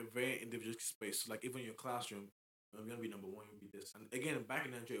a very individualistic space. So like even in your classroom, I'm gonna be number one, you'll be this. And again, back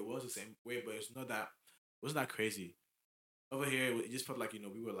in Nigeria, it was the same way, but it's not that it wasn't that crazy. Over here, it just felt like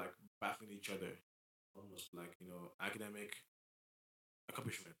we were like battling each other, almost like academic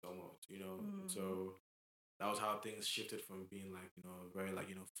accomplishment, almost. And Mm. so that was how things shifted from being like very like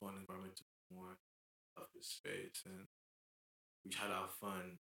fun environment to more of this space, and we had our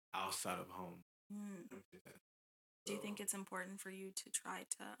fun outside of home. Mm. So, Do you think it's important for you to try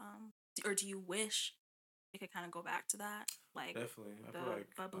to or do you wish it could kind of go back to that, like definitely, I the feel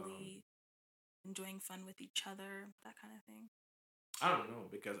like bubbly, enjoying fun with each other, that kind of thing? I don't know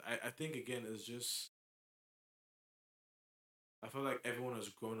because I think again it's just I feel like everyone has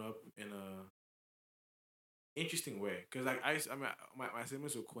grown up in a interesting way because like I mean my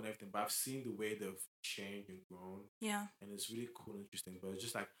siblings are cool and everything, but I've seen the way they've changed and grown, Yeah. and it's really cool and interesting. But it's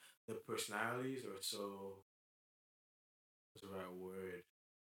just like the personalities are so what's the right word?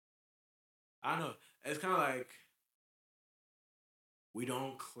 I don't know. It's kind of like we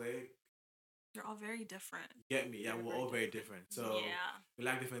don't click. You're all very different. Get me? Yeah, They're we're very all very different. So yeah. we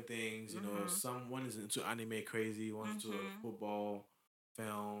like different things. Mhm. Someone is into anime crazy, one's into Mhm. football,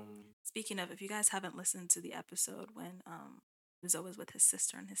 film. Speaking of, if you guys haven't listened to the episode when Rizzo was with his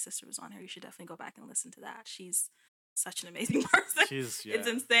sister and his sister was on here, you should definitely go back and listen to that. She's such an amazing person. She's It's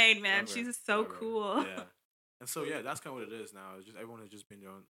insane, man. clever, She's so clever. cool. Yeah, and so that's kind of what it is now. It's just everyone has just been their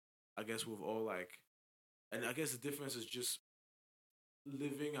own. I guess we've all like, and I guess the difference is just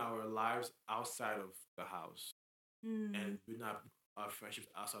living our lives outside of the house Mm. and building up our friendships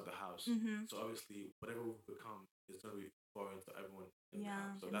outside the house. Mhm. So obviously, whatever we've become is going to be foreign to everyone in the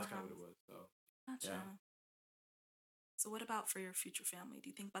Yeah, house. So in that's the kind of what house. it was. So Gotcha. yeah. So what about for your future family? Do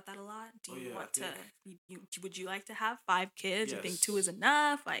you think about that a lot? Do Oh, you yeah, I want to? think- Would you like to have 5 kids? You think 2 is Yes.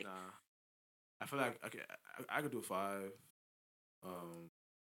 enough? Like, Nah, I feel like I could do 5.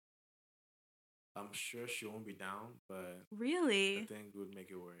 I'm sure she won't be down, but I really? think we would make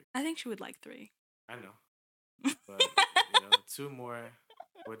it work. I think she would like 3. I know, but 2 more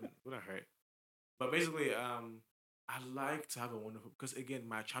wouldn't hurt. But basically, I like to have a wonderful because again,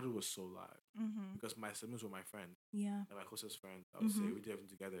 my childhood was so live Mm-hmm. because my siblings were my friends Yeah. and my closest friends. I would say Mhm. we did everything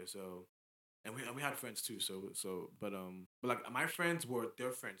together. So, and we had friends too. But like my friends were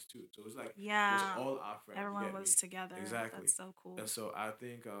their friends too. So it was like it was Yeah. all our friends. you Everyone get was me? together. Exactly. That's so cool. And so I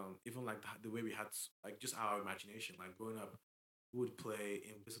think even like the way we had like just our imagination, like growing up, we would play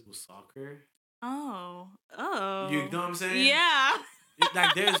invisible soccer. Oh. You know what I'm saying? Yeah.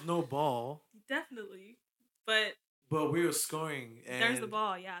 Like there's no ball, Definitely. But but we were scoring. And there's the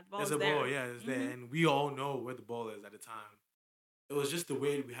ball. Yeah, the ball's There's a there. ball, yeah, it's there, Mhm. and we all know where the ball is at the time. It was just the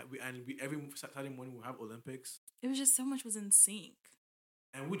way every Saturday morning we have Olympics, It was just so much was in sync.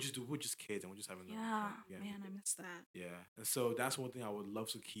 and we're just kids and we're just having Yeah. fun. Yeah, Man, I miss that. yeah, and so that's one thing I would love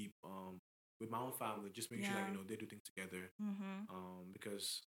to keep with my own family. Just make sure Yeah. that they do things together. Mm-hmm.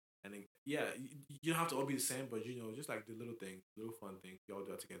 Because and then, yeah, you don't have to all be the same, but just like the little thing, little fun thing, you all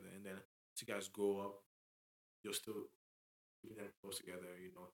do it together, and then as you guys grow up, you'll still keep them close together.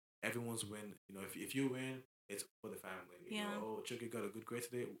 Everyone's win. If you win, it's for the family. Yeah. Oh, Chucky got a good grade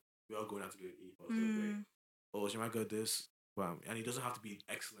today. We're all going out to go eat or celebrate. Mm. Oh, Shema got this. And it doesn't have to be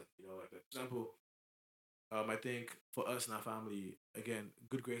excellent. Like that. For example, I think for us and our family, again,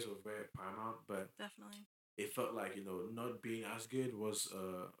 good grades were very paramount, but Definitely. it felt like not being as good was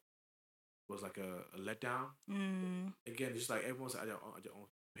like a letdown. Mm. Again, just like everyone's at their own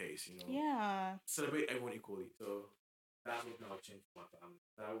pace. Yeah. Celebrate everyone equally. So that would not change for my family.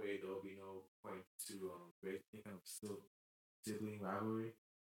 That way, there will be no point to create any kind of sibling rivalry.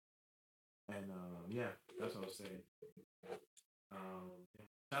 And yeah, that's what I'm saying. Yeah.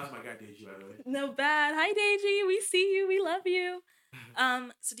 Shout out to my guy Deji, by the way. No bad. Hi, Deji. We see you. We love you.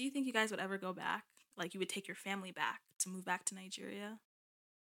 So do you think you guys would ever go back? Like you would take your family back to move back to Nigeria?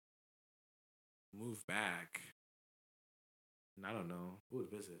 Move back. I don't know. Who would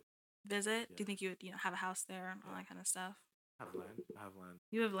visit? Visit? Do Yeah. you think you would, have a house there and all Yeah. that kind of stuff? I have land.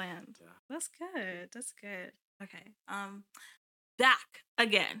 You have land. Yeah. That's good. That's good. Okay. Back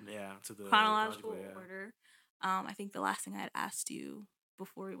again. Yeah, to the Chronological yeah. order. I think the last thing I had asked you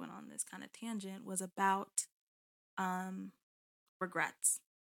before we went on this kind of tangent was about regrets,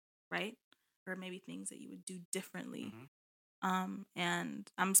 right? or maybe things that you would do differently. Mhm.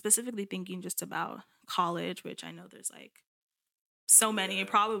 And I'm specifically thinking just about college, which I know there's like so many Yeah,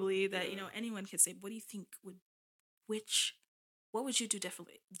 probably that yeah. anyone could say. What do you think which what would you do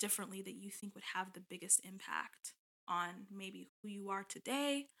differently that you think would have the biggest impact on maybe who you are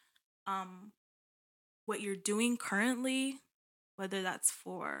today, um, what you're doing currently, whether that's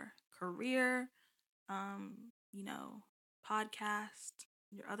for career, you know, podcast,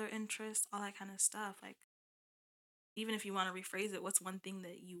 your other interests, all that kind of stuff. Like, even if you want to rephrase it, what's one thing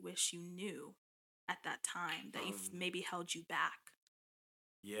that you wish you knew at that time that you've Um, maybe held you back?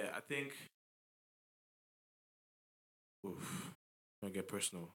 yeah, I think. Oof, gonna get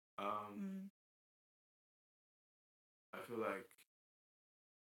personal. Mm, I feel like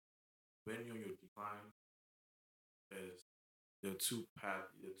when you're on your decline, there's there are two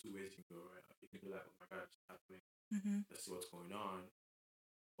ways you can go, right? You can be like, oh my god, it's happening. mm-hmm. Let's see what's going on,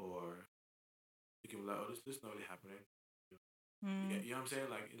 or you can be like, oh, this is not really happening. Mm, You know what I'm saying?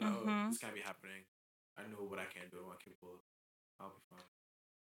 Like, oh, mm-hmm. this can't be happening. I know what I can do. I can pull. I'll be fine.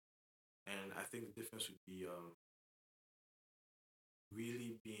 And I think the difference would be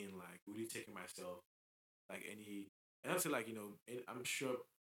really being like really taking myself like any. And I'd say like I'm sure.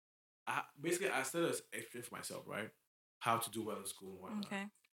 Basically I started as explain for myself, right? How to do well in school and whatnot. Okay.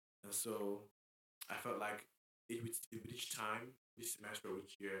 And so I felt like with each time, each semester,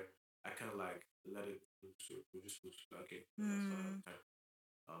 each year, I kind of like let it just okay. That's all Mm,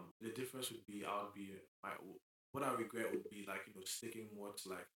 time. The difference would be I would be my what I regret would be like sticking more to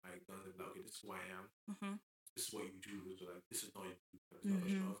like my guns and like, okay, this is who I am. mm-hmm. This is what you do. So like this is not you. It's not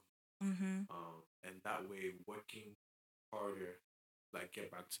version Mm-hmm. of. Mm-hmm. And that way working harder, like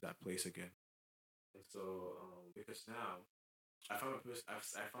get back to that place again. And so because now I found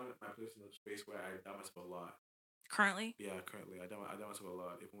my place in a space where I doubt myself a lot. Currently? Yeah, currently I doubt myself a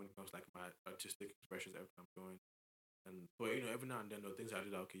lot, even when it comes to, like my artistic expressions, everything I'm doing. And but every now and then the things I do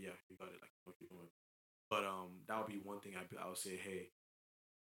that okay, yeah, you got it, like what you're doing. But that would be one thing I would say, hey,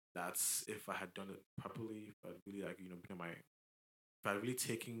 that's if I had done it properly, if I'd really like been my if I really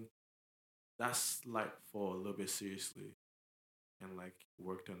taking that slight fall a little bit seriously and like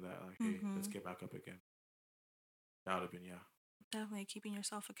worked on that, like hey, let's Mm-hmm. get back up again. That would have been yeah, Definitely keeping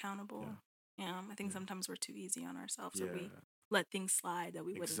yourself accountable. yeah, Yeah, I think yeah, sometimes we're too easy on ourselves, or we yeah, let things slide that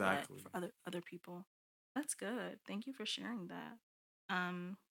we wouldn't let exactly. for other people. That's good. Thank you for sharing that.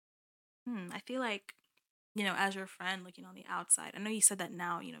 Um, I feel like, as your friend looking on the outside, I know you said that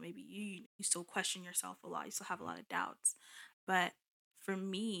now, maybe you still question yourself a lot. You still have a lot of doubts. But for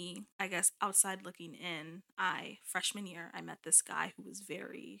me, I guess outside looking in, freshman year, I met this guy who was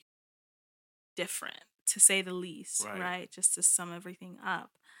very different, to say the least, Right. right? Just to sum everything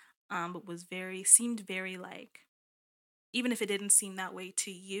up. But seemed very like, even if it didn't seem that way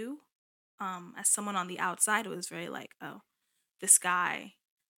to you, as someone on the outside, it was very like, oh, this guy,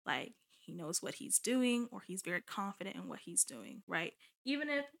 like, he knows what he's doing, or he's very confident in what he's doing, right? Even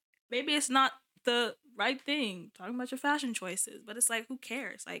if maybe it's not the right thing, talking about your fashion choices, but it's like, who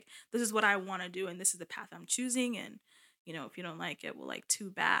cares? Like, this is what I want to do, and this is the path I'm choosing, and if you don't like it, well, like, too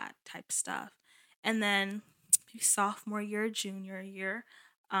bad type stuff. And then sophomore year, junior year,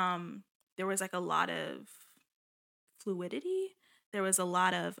 there was like a lot of fluidity. There was a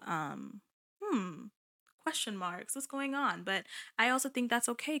lot of hmm, question marks. What's going on? But I also think that's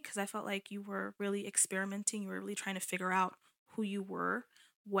okay, because I felt like you were really experimenting. You were really trying to figure out who you were,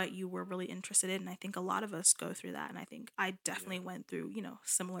 what you were really interested in. And I think a lot of us go through that. And I think I definitely Yeah. went through,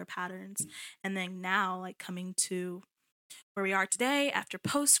 similar patterns. And then now, like, coming to where we are today after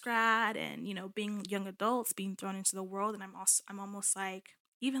post grad, and being young adults, being thrown into the world, and I'm almost like,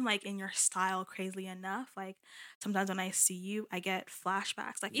 even like in your style, crazily enough, like sometimes when I see you, I get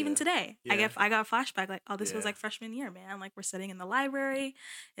flashbacks. Like, even Yeah. today, Yeah. I got a flashback, like, oh, this was Yeah. like freshman year, man. Like, we're sitting in the library,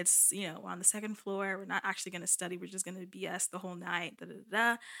 it's we're on the second floor, we're not actually going to study, we're just going to BS the whole night, da, da,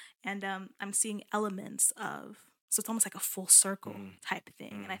 da, da. And I'm seeing elements of, so it's almost like a full circle Mm, type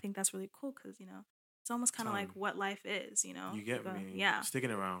thing. And I think that's really cool, because it's almost kind of like Time. what life is, You get me. Yeah,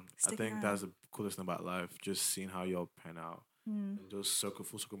 Sticking around. I sticking think that's around. the coolest thing about life. Just seeing how y'all pan out. Mm, And those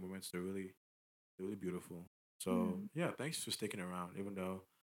full circle moments, they're really beautiful. So mm. yeah, thanks for sticking around, even though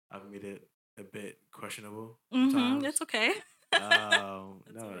I've made it a bit questionable Mm-hmm. sometimes. It's okay.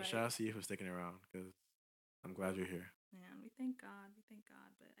 That's No, all right. shout out to you for sticking around because I'm glad you're here. Man, we thank God. We thank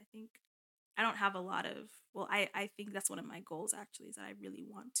God. But I think I don't have a lot of, well, I think that's one of my goals, actually, is that I really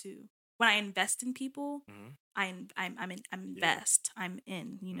want to, when I invest in people, Hmm. I'm Yeah. invest. I'm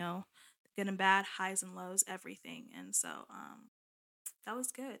in, Mhm. good and bad, highs and lows, everything. And so that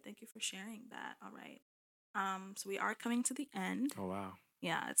was good. Thank you for sharing that. All right. So we are coming to the end. Oh wow.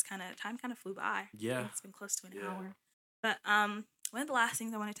 Yeah, it's time kind of flew by. Yeah. It's been close to an Yeah. hour. But one of the last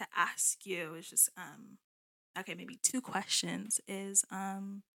things I wanted to ask you is just okay, maybe 2 questions is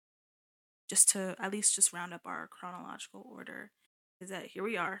just to at least just round up our chronological order is that here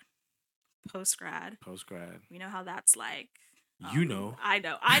we are, post grad. Post grad. We know how that's like. You know. I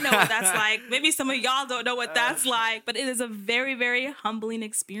know what that's like. Maybe some of y'all don't know what that's like, but it is a very, very humbling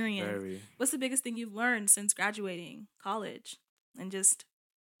experience. Very. What's the biggest thing you've learned since graduating college and just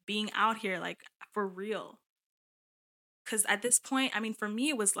being out here, like, for real? Because at this point, I mean, for me,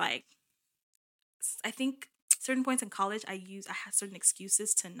 it was like, I think certain points in college, I had certain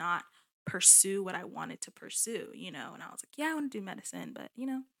excuses to not pursue what I wanted to pursue, you know? And I was like, yeah, I want to do medicine, but, you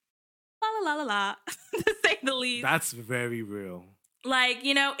know, la la la la la, to say the least. That's very real. Like,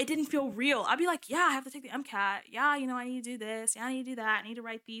 you know, it didn't feel real. I'd be like, yeah, I have to take the MCAT. Yeah, you know, I need to do this. Yeah, I need to do that. I need to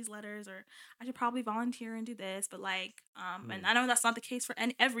write these letters, or I should probably volunteer and do this. But like, and I know that's not the case for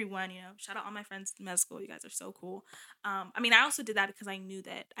everyone, you know. Shout out all my friends in med school. You guys are so cool. I mean, I also did that because I knew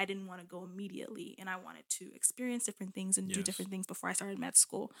that I didn't want to go immediately and I wanted to experience different things and do different things before I started med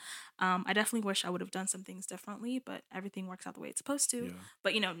school. I definitely wish I would have done some things differently, but everything works out the way it's supposed to. Yeah.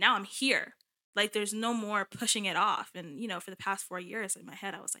 But, you know, now I'm here. Like, there's no more pushing it off. And, you know, for the past 4 years in my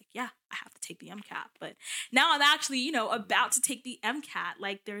head, I was like, yeah, I have to take the MCAT. But now I'm actually, you know, about to take the MCAT.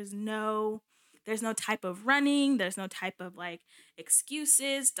 Like, there's no type of running. There's no type of, like,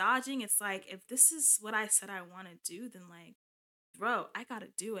 excuses, dodging. It's like, if this is what I said I want to do, then, like, bro, I got to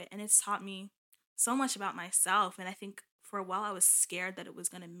do it. And it's taught me so much about myself. And I think for a while I was scared that it was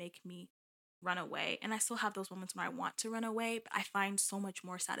going to make me run away, and I still have those moments when I want to run away, but I find so much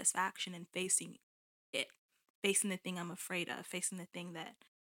more satisfaction in facing it, facing the thing I'm afraid of, facing the thing that,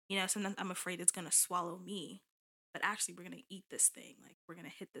 you know, sometimes I'm afraid it's gonna swallow me, but actually we're gonna eat this thing, like we're gonna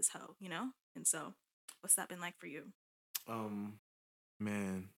hit this hoe, you know. And so what's that been like for you?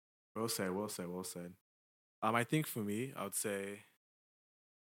 Man, well said. I think for me, I would say,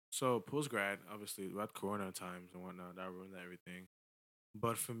 so post grad, obviously we had Corona times and whatnot, that ruined everything.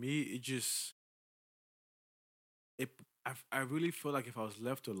 But for me, I really feel like if I was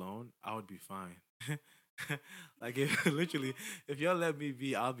left alone, I would be fine. Like, if literally, if y'all let me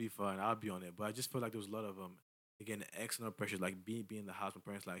be, I'll be fine. I'll be on it. But I just feel like there was a lot of again, external pressure, like being in the house. My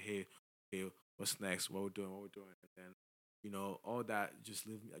parents like, hey, what's next? What we're doing? And then, you know, all that just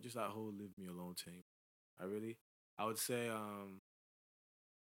that whole leave me alone thing. I would say,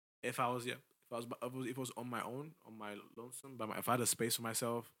 if I was if it was on my own, on my lonesome, but if I had a space for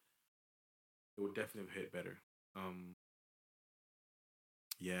myself, it would definitely hit better.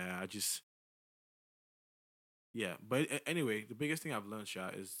 Yeah, but anyway, the biggest thing I've learned, Sha,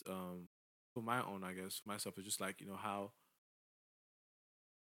 is for my own, I guess, for myself, is just like, you know,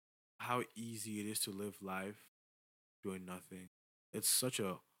 how easy it is to live life doing nothing. It's such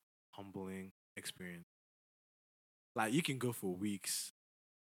a humbling experience. Like, you can go for weeks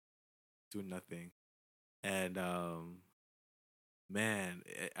doing nothing, and man,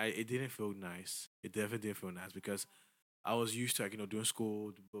 it didn't feel nice. It definitely didn't feel nice because I was used to, like, you know, doing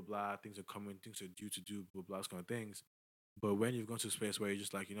school, blah blah, things are coming, things are due to do, blah blah, those kind of things. But when you've gone to a space where you're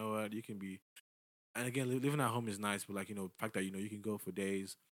just like, you know what, you can be, and again, living at home is nice, but like, you know, the fact that, you know, you can go for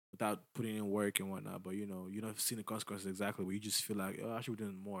days without putting in work and whatnot, but, you know, you don't see the consequences exactly, but you just feel like, oh, I should be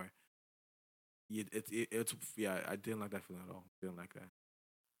doing more. It's yeah, I didn't like that feeling at all. Didn't like that.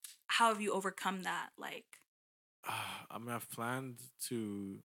 How have you overcome that? Like, I mean, I've planned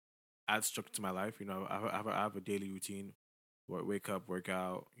to add structure to my life. You know, I have a daily routine. Wake up, work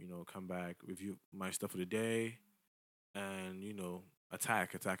out. You know, come back, review my stuff for the day, and, you know,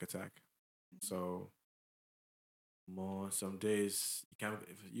 attack. So, more some days you can,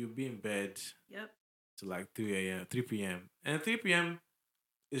 if you be in bed yep, to like 3 p.m. and 3 p.m.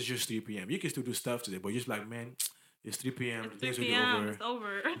 is just 3 p.m. You can still do stuff today, but you're just like, man, it's 3 p.m. it's The day's 3 already p.m. over. It's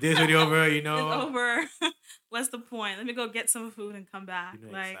over. The day's already over. You know, It's over. What's the point? Let me go get some food and come back. You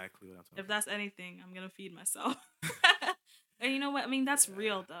know like, exactly what I'm talking if about. that's anything, I'm gonna feed myself. And you know what? I mean, that's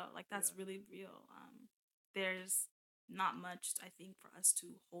real though. Like, that's really real. There's not much, I think, for us to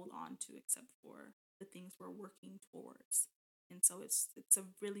hold on to except for the things we're working towards. And so it's a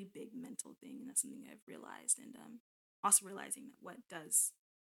really big mental thing, and that's something I've realized. And also realizing that what does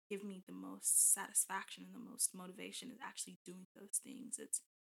give me the most satisfaction and the most motivation is actually doing those things. It's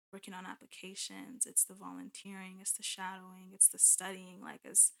working on applications, it's the volunteering, it's the shadowing, it's the studying. Like,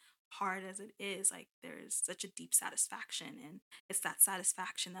 as hard as it is, like, there's such a deep satisfaction, and it's that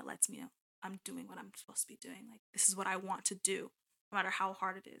satisfaction that lets me know I'm doing what I'm supposed to be doing. Like, this is what I want to do, no matter how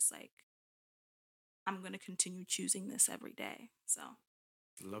hard it is. Like, I'm gonna continue choosing this every day. So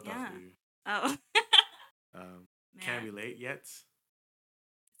Love yeah. that for you. Oh, Can't man. relate yet,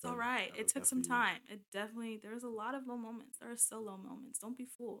 It's all right. It took some time. It definitely, there's a lot of low moments. There are so low moments. Don't be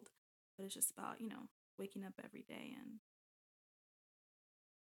fooled. But it's just about, waking up every day and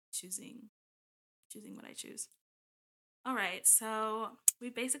choosing what I choose. All right. So we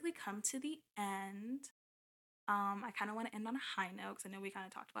basically come to the end. I kind of want to end on a high note because I know we kind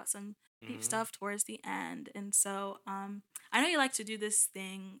of talked about some deep stuff towards the end. And so I know you like to do this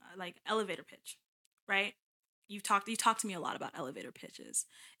thing like elevator pitch, right? You talked to me a lot about elevator pitches.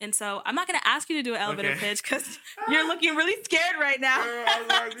 And so I'm not going to ask you to do an elevator pitch because you're looking really scared right now.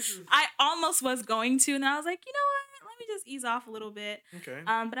 I almost was going to, and I was like, you know what? Let me just ease off a little bit. Okay.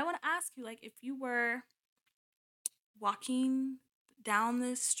 But I want to ask you, like, if you were walking down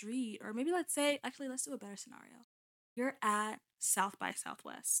this street, or maybe let's do a better scenario. You're at South by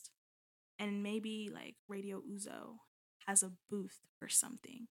Southwest, and maybe like Radio Uzo has a booth or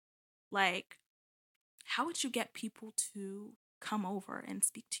something. Like, how would you get people to come over and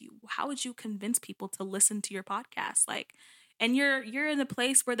speak to you? How would you convince people to listen to your podcast? Like, and you're in a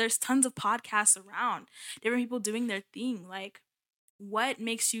place where there's tons of podcasts around, different people doing their thing. Like, what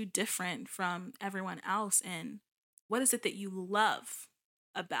makes you different from everyone else, and what is it that you love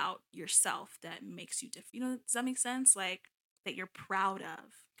about yourself that makes you different? Does that make sense? Like, that you're proud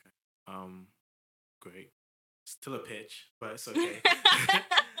of. Great. Still a pitch, but it's okay.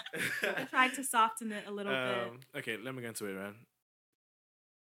 I tried to soften it a little bit. Okay, let me get into it, man.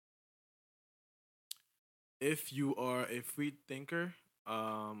 If you are a free thinker,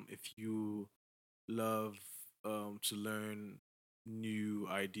 if you love to learn new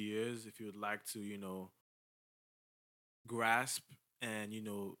ideas, if you would like to, grasp and,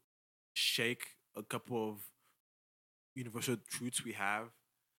 shake a couple of universal truths we have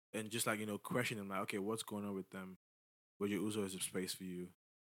and just like, question them, like, okay, what's going on with them? Radio Uzo is a space for you.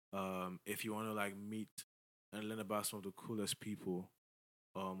 If you want to like meet and learn about some of the coolest people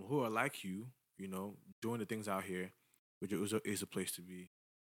who are like you, doing the things out here, Radio Uzo is a place to be.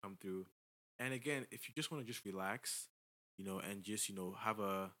 Come through. And again, if you just want to just relax, and just, have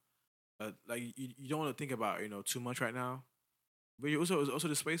a like you don't want to think about, too much right now, Radio Uzo is also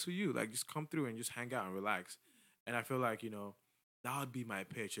the space for you. Like, just come through and just hang out and relax. And I feel like, that would be my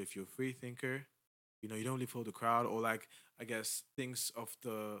pitch. If you're a free thinker, you don't really follow the crowd, or like, I guess things of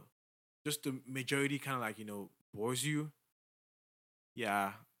the majority kind of like, bores you.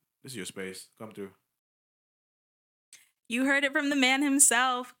 Yeah, this is your space. Come through. You heard it from the man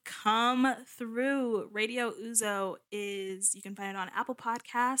himself. Come through. Radio Uzo you can find it on Apple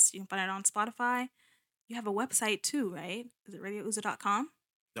Podcasts. You can find it on Spotify. You have a website too, right? Is it radiouzo.com?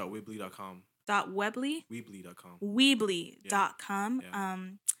 .weebly.com. .weebly? Weebly.com. Weebly.com. Yeah.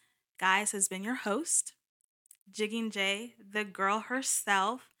 Guys, has been your host, Jigging J, the girl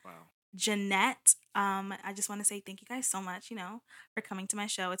herself. Wow. Jeanette. I just want to say thank you guys so much, for coming to my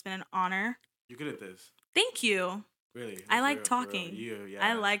show. It's been an honor. You're good at this. Thank you. Really? I like talking. Yeah.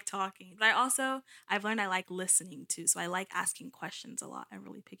 I like talking. But I've learned I like listening too. So I like asking questions a lot and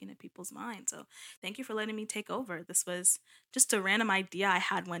really picking at people's minds. So thank you for letting me take over. This was just a random idea I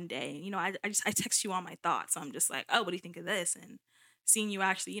had one day. I text you all my thoughts. So I'm just like, oh, what do you think of this? And seeing you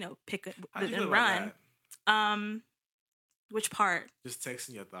actually, pick it and run. Which part? Just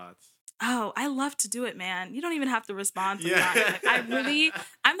texting your thoughts. Oh, I love to do it, man. You don't even have to respond to that. Like,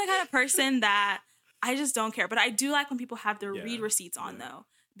 I'm the kind of person that I just don't care. But I do like when people have their read receipts on, though.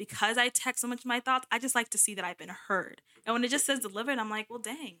 Because I text so much of my thoughts, I just like to see that I've been heard. And when it just says delivered, I'm like, well,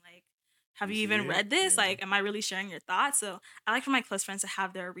 dang. Like, have you even read this? Yeah. Like, am I really sharing your thoughts? So I like for my close friends to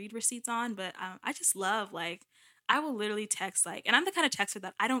have their read receipts on. But I just love, like, I will literally text, like, and I'm the kind of texter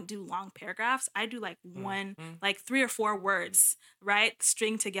that I don't do long paragraphs. I do, like, like 3 or 4 words, right?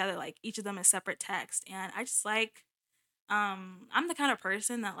 String together, like, each of them is separate text. And I just, like, I'm the kind of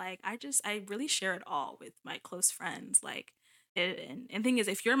person that, like, I really share it all with my close friends. Like, and thing is,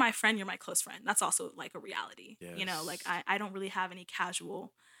 if you're my friend, you're my close friend. That's also, like, a reality. Yes. Like, I don't really have any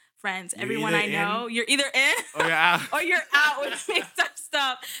casual friends. Everyone I know, you're either in or you're out, or you're out with mixed up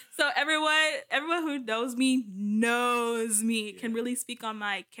stuff. So everyone who knows me can really speak on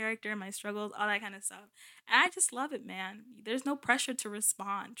my character, my struggles, all that kind of stuff. And I just love it, man. There's no pressure to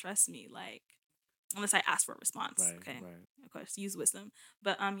respond. Trust me. Like, unless I ask for a response. Right, okay. Right. Of course, use wisdom.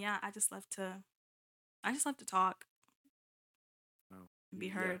 But yeah, I just love to talk. Wow. Be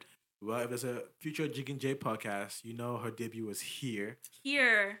heard. Well, if there's a future Jigging J podcast, her debut was here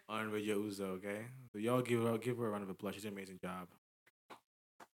on Radio Uzo, okay? So y'all give her a round of applause. She's did an amazing job.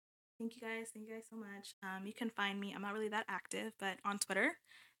 Thank you guys so much. You can find me, I'm not really that active, but on Twitter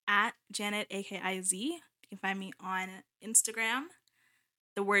at Janet AKIZ. You can find me on Instagram,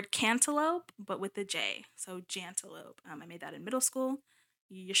 the word cantaloupe, but with the J. So Jantaloupe. I made that in middle school.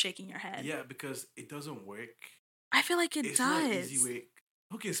 You're shaking your head. Yeah, because it doesn't work. I feel like it It's does. not an easy way.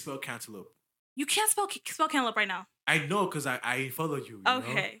 Who can spell cantaloupe? You can't spell cantaloupe right now. I know because I follow you. You know?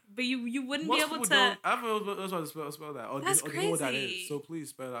 Okay, but you wouldn't Most be able people to. don't. I don't know how to spell that. Or That's they know what that crazy. is. So please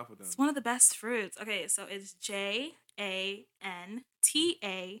spell it out for them. It's one of the best fruits. Okay, so it's JANTALOUPE.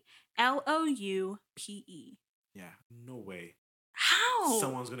 Yeah, no way. How?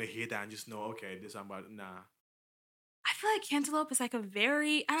 Someone's gonna hear that and just know. Okay, this I'm about. Nah. I feel like cantaloupe is like a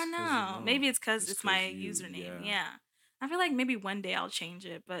very, I don't It's 'cause you know. know. Maybe it's because It's it's my 'cause you- username. yeah. Yeah. I feel like maybe one day I'll change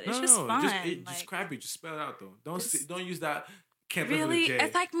it, but it's No, just no, fun. Just like, scrap it. Just spell it out though. Just- Don't use that. Can't really,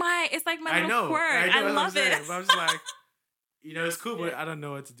 it's like my I little know. quirk. I know I what I'm love saying, it. but I'm just like, it's cool, but Yeah. I don't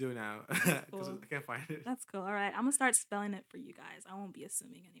know what to do now because Cool. I can't find it. That's cool. All right, I'm gonna start spelling it for you guys. I won't be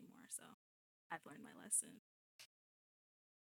assuming anymore. So I've learned my lesson.